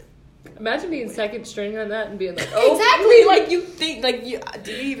 imagine being second string on that and being like, oh. Exactly. Like, you think, like,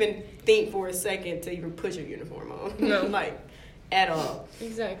 do you even think for a second to even put your uniform on? No. Like, at all.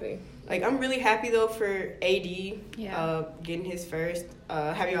 Exactly. Like, I'm really happy, though, for AD getting his first.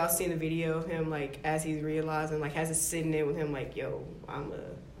 Have y'all seen the video of him, like, as he's realizing, like, as it's sitting there with him, like, yo,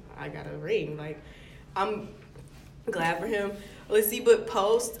 I got a ring. Like, I'm glad for him. Let's see, but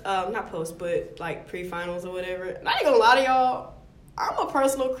but like pre-finals or whatever. Not even gonna lie to y'all, I'm a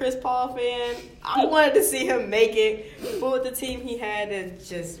personal Chris Paul fan. I wanted to see him make it, but with the team he had, it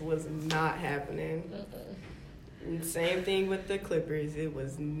just was not happening. And same thing with the Clippers. It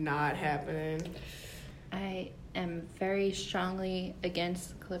was not happening. I am very strongly against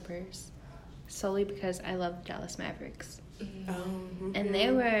the Clippers, solely because I love Dallas Mavericks. And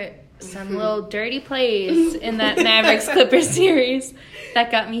there were some little dirty plays in that Mavericks Clippers series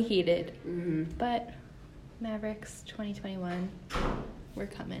that got me heated. But Mavericks 2021, we're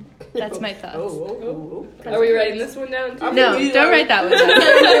coming. That's my thoughts. Are we writing this one down too? No, don't write that one down.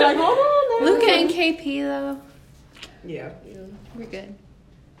 Like, hold on now. Luka and KP though, Yeah. we're good.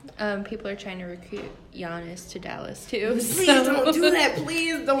 People are trying to recruit Giannis to Dallas too. Please don't do that.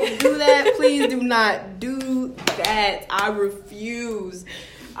 Please don't do that. Please do not do that. I refuse.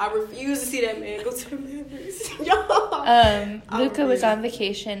 I refuse to see that man go to the Mavericks. Luka was on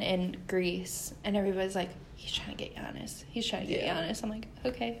vacation in Greece, and everybody's like, he's trying to get Giannis. He's trying to get Giannis. I'm like,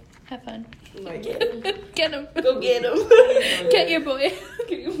 okay, have fun. Like, Get him. go get him. Get your boy.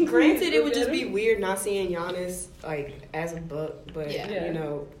 Granted, it would just be weird not seeing Giannis like as a Buck, but Yeah. you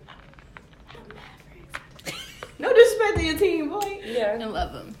know, no disrespect to your team, boy. I Yeah.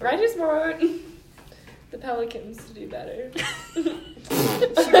 love him. I just want the Pelicans to do better. She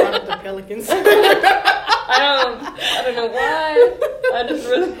brought up the Pelicans. I don't know why. I just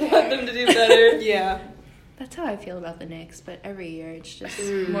really want them to do better. Yeah. That's how I feel about the Knicks, but every year it's just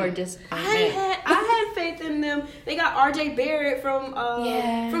more I disappointment. had faith in them. They got R.J. Barrett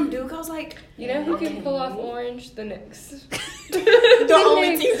from Duke. I was like, You know who can pull off orange? The Knicks. the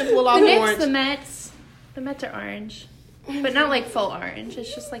only teams to pull off The Knicks, orange. the Mets. The Mets are orange, but not like full orange.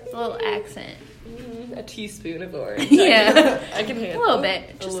 It's just like the little accent. A teaspoon of orange. Yeah. I can A handle little it.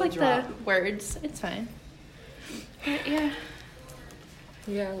 bit, just little like drop. the words. It's fine. But yeah.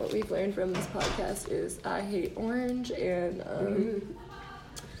 Yeah, what we've learned from this podcast is I hate orange, and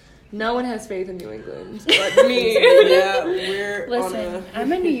no one has faith in New England but me. Yeah, we're Listen,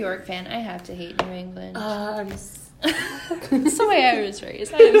 I'm a New York fan. I have to hate New England. It's It's the way I was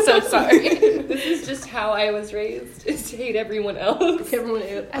raised. I am so sorry. This is just how I was raised, is to hate everyone else. everyone.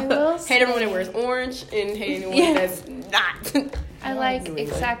 I will Hate everyone that say- wears orange and hate anyone Yeah. that's not. I like New England.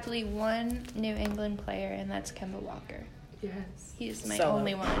 exactly one New England player, and that's Kemba Walker. Yes. He's my Solo.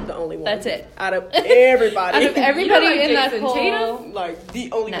 only one. The only one. That's it. Out of everybody. Out of everybody You don't like in that Jason whole... Tatum? Like,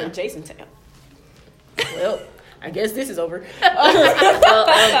 the only No. one. Jason Tatum. Well, I guess this is over.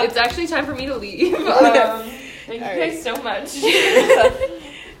 Well, it's actually time for me to leave. Thank you All guys so much.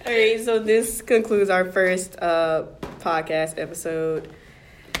 All right, so this concludes our first podcast episode.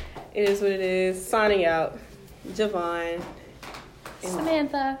 It is what it is. Signing out. Javon.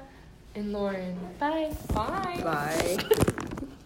 Samantha. And Lauren. Bye. Bye. Bye.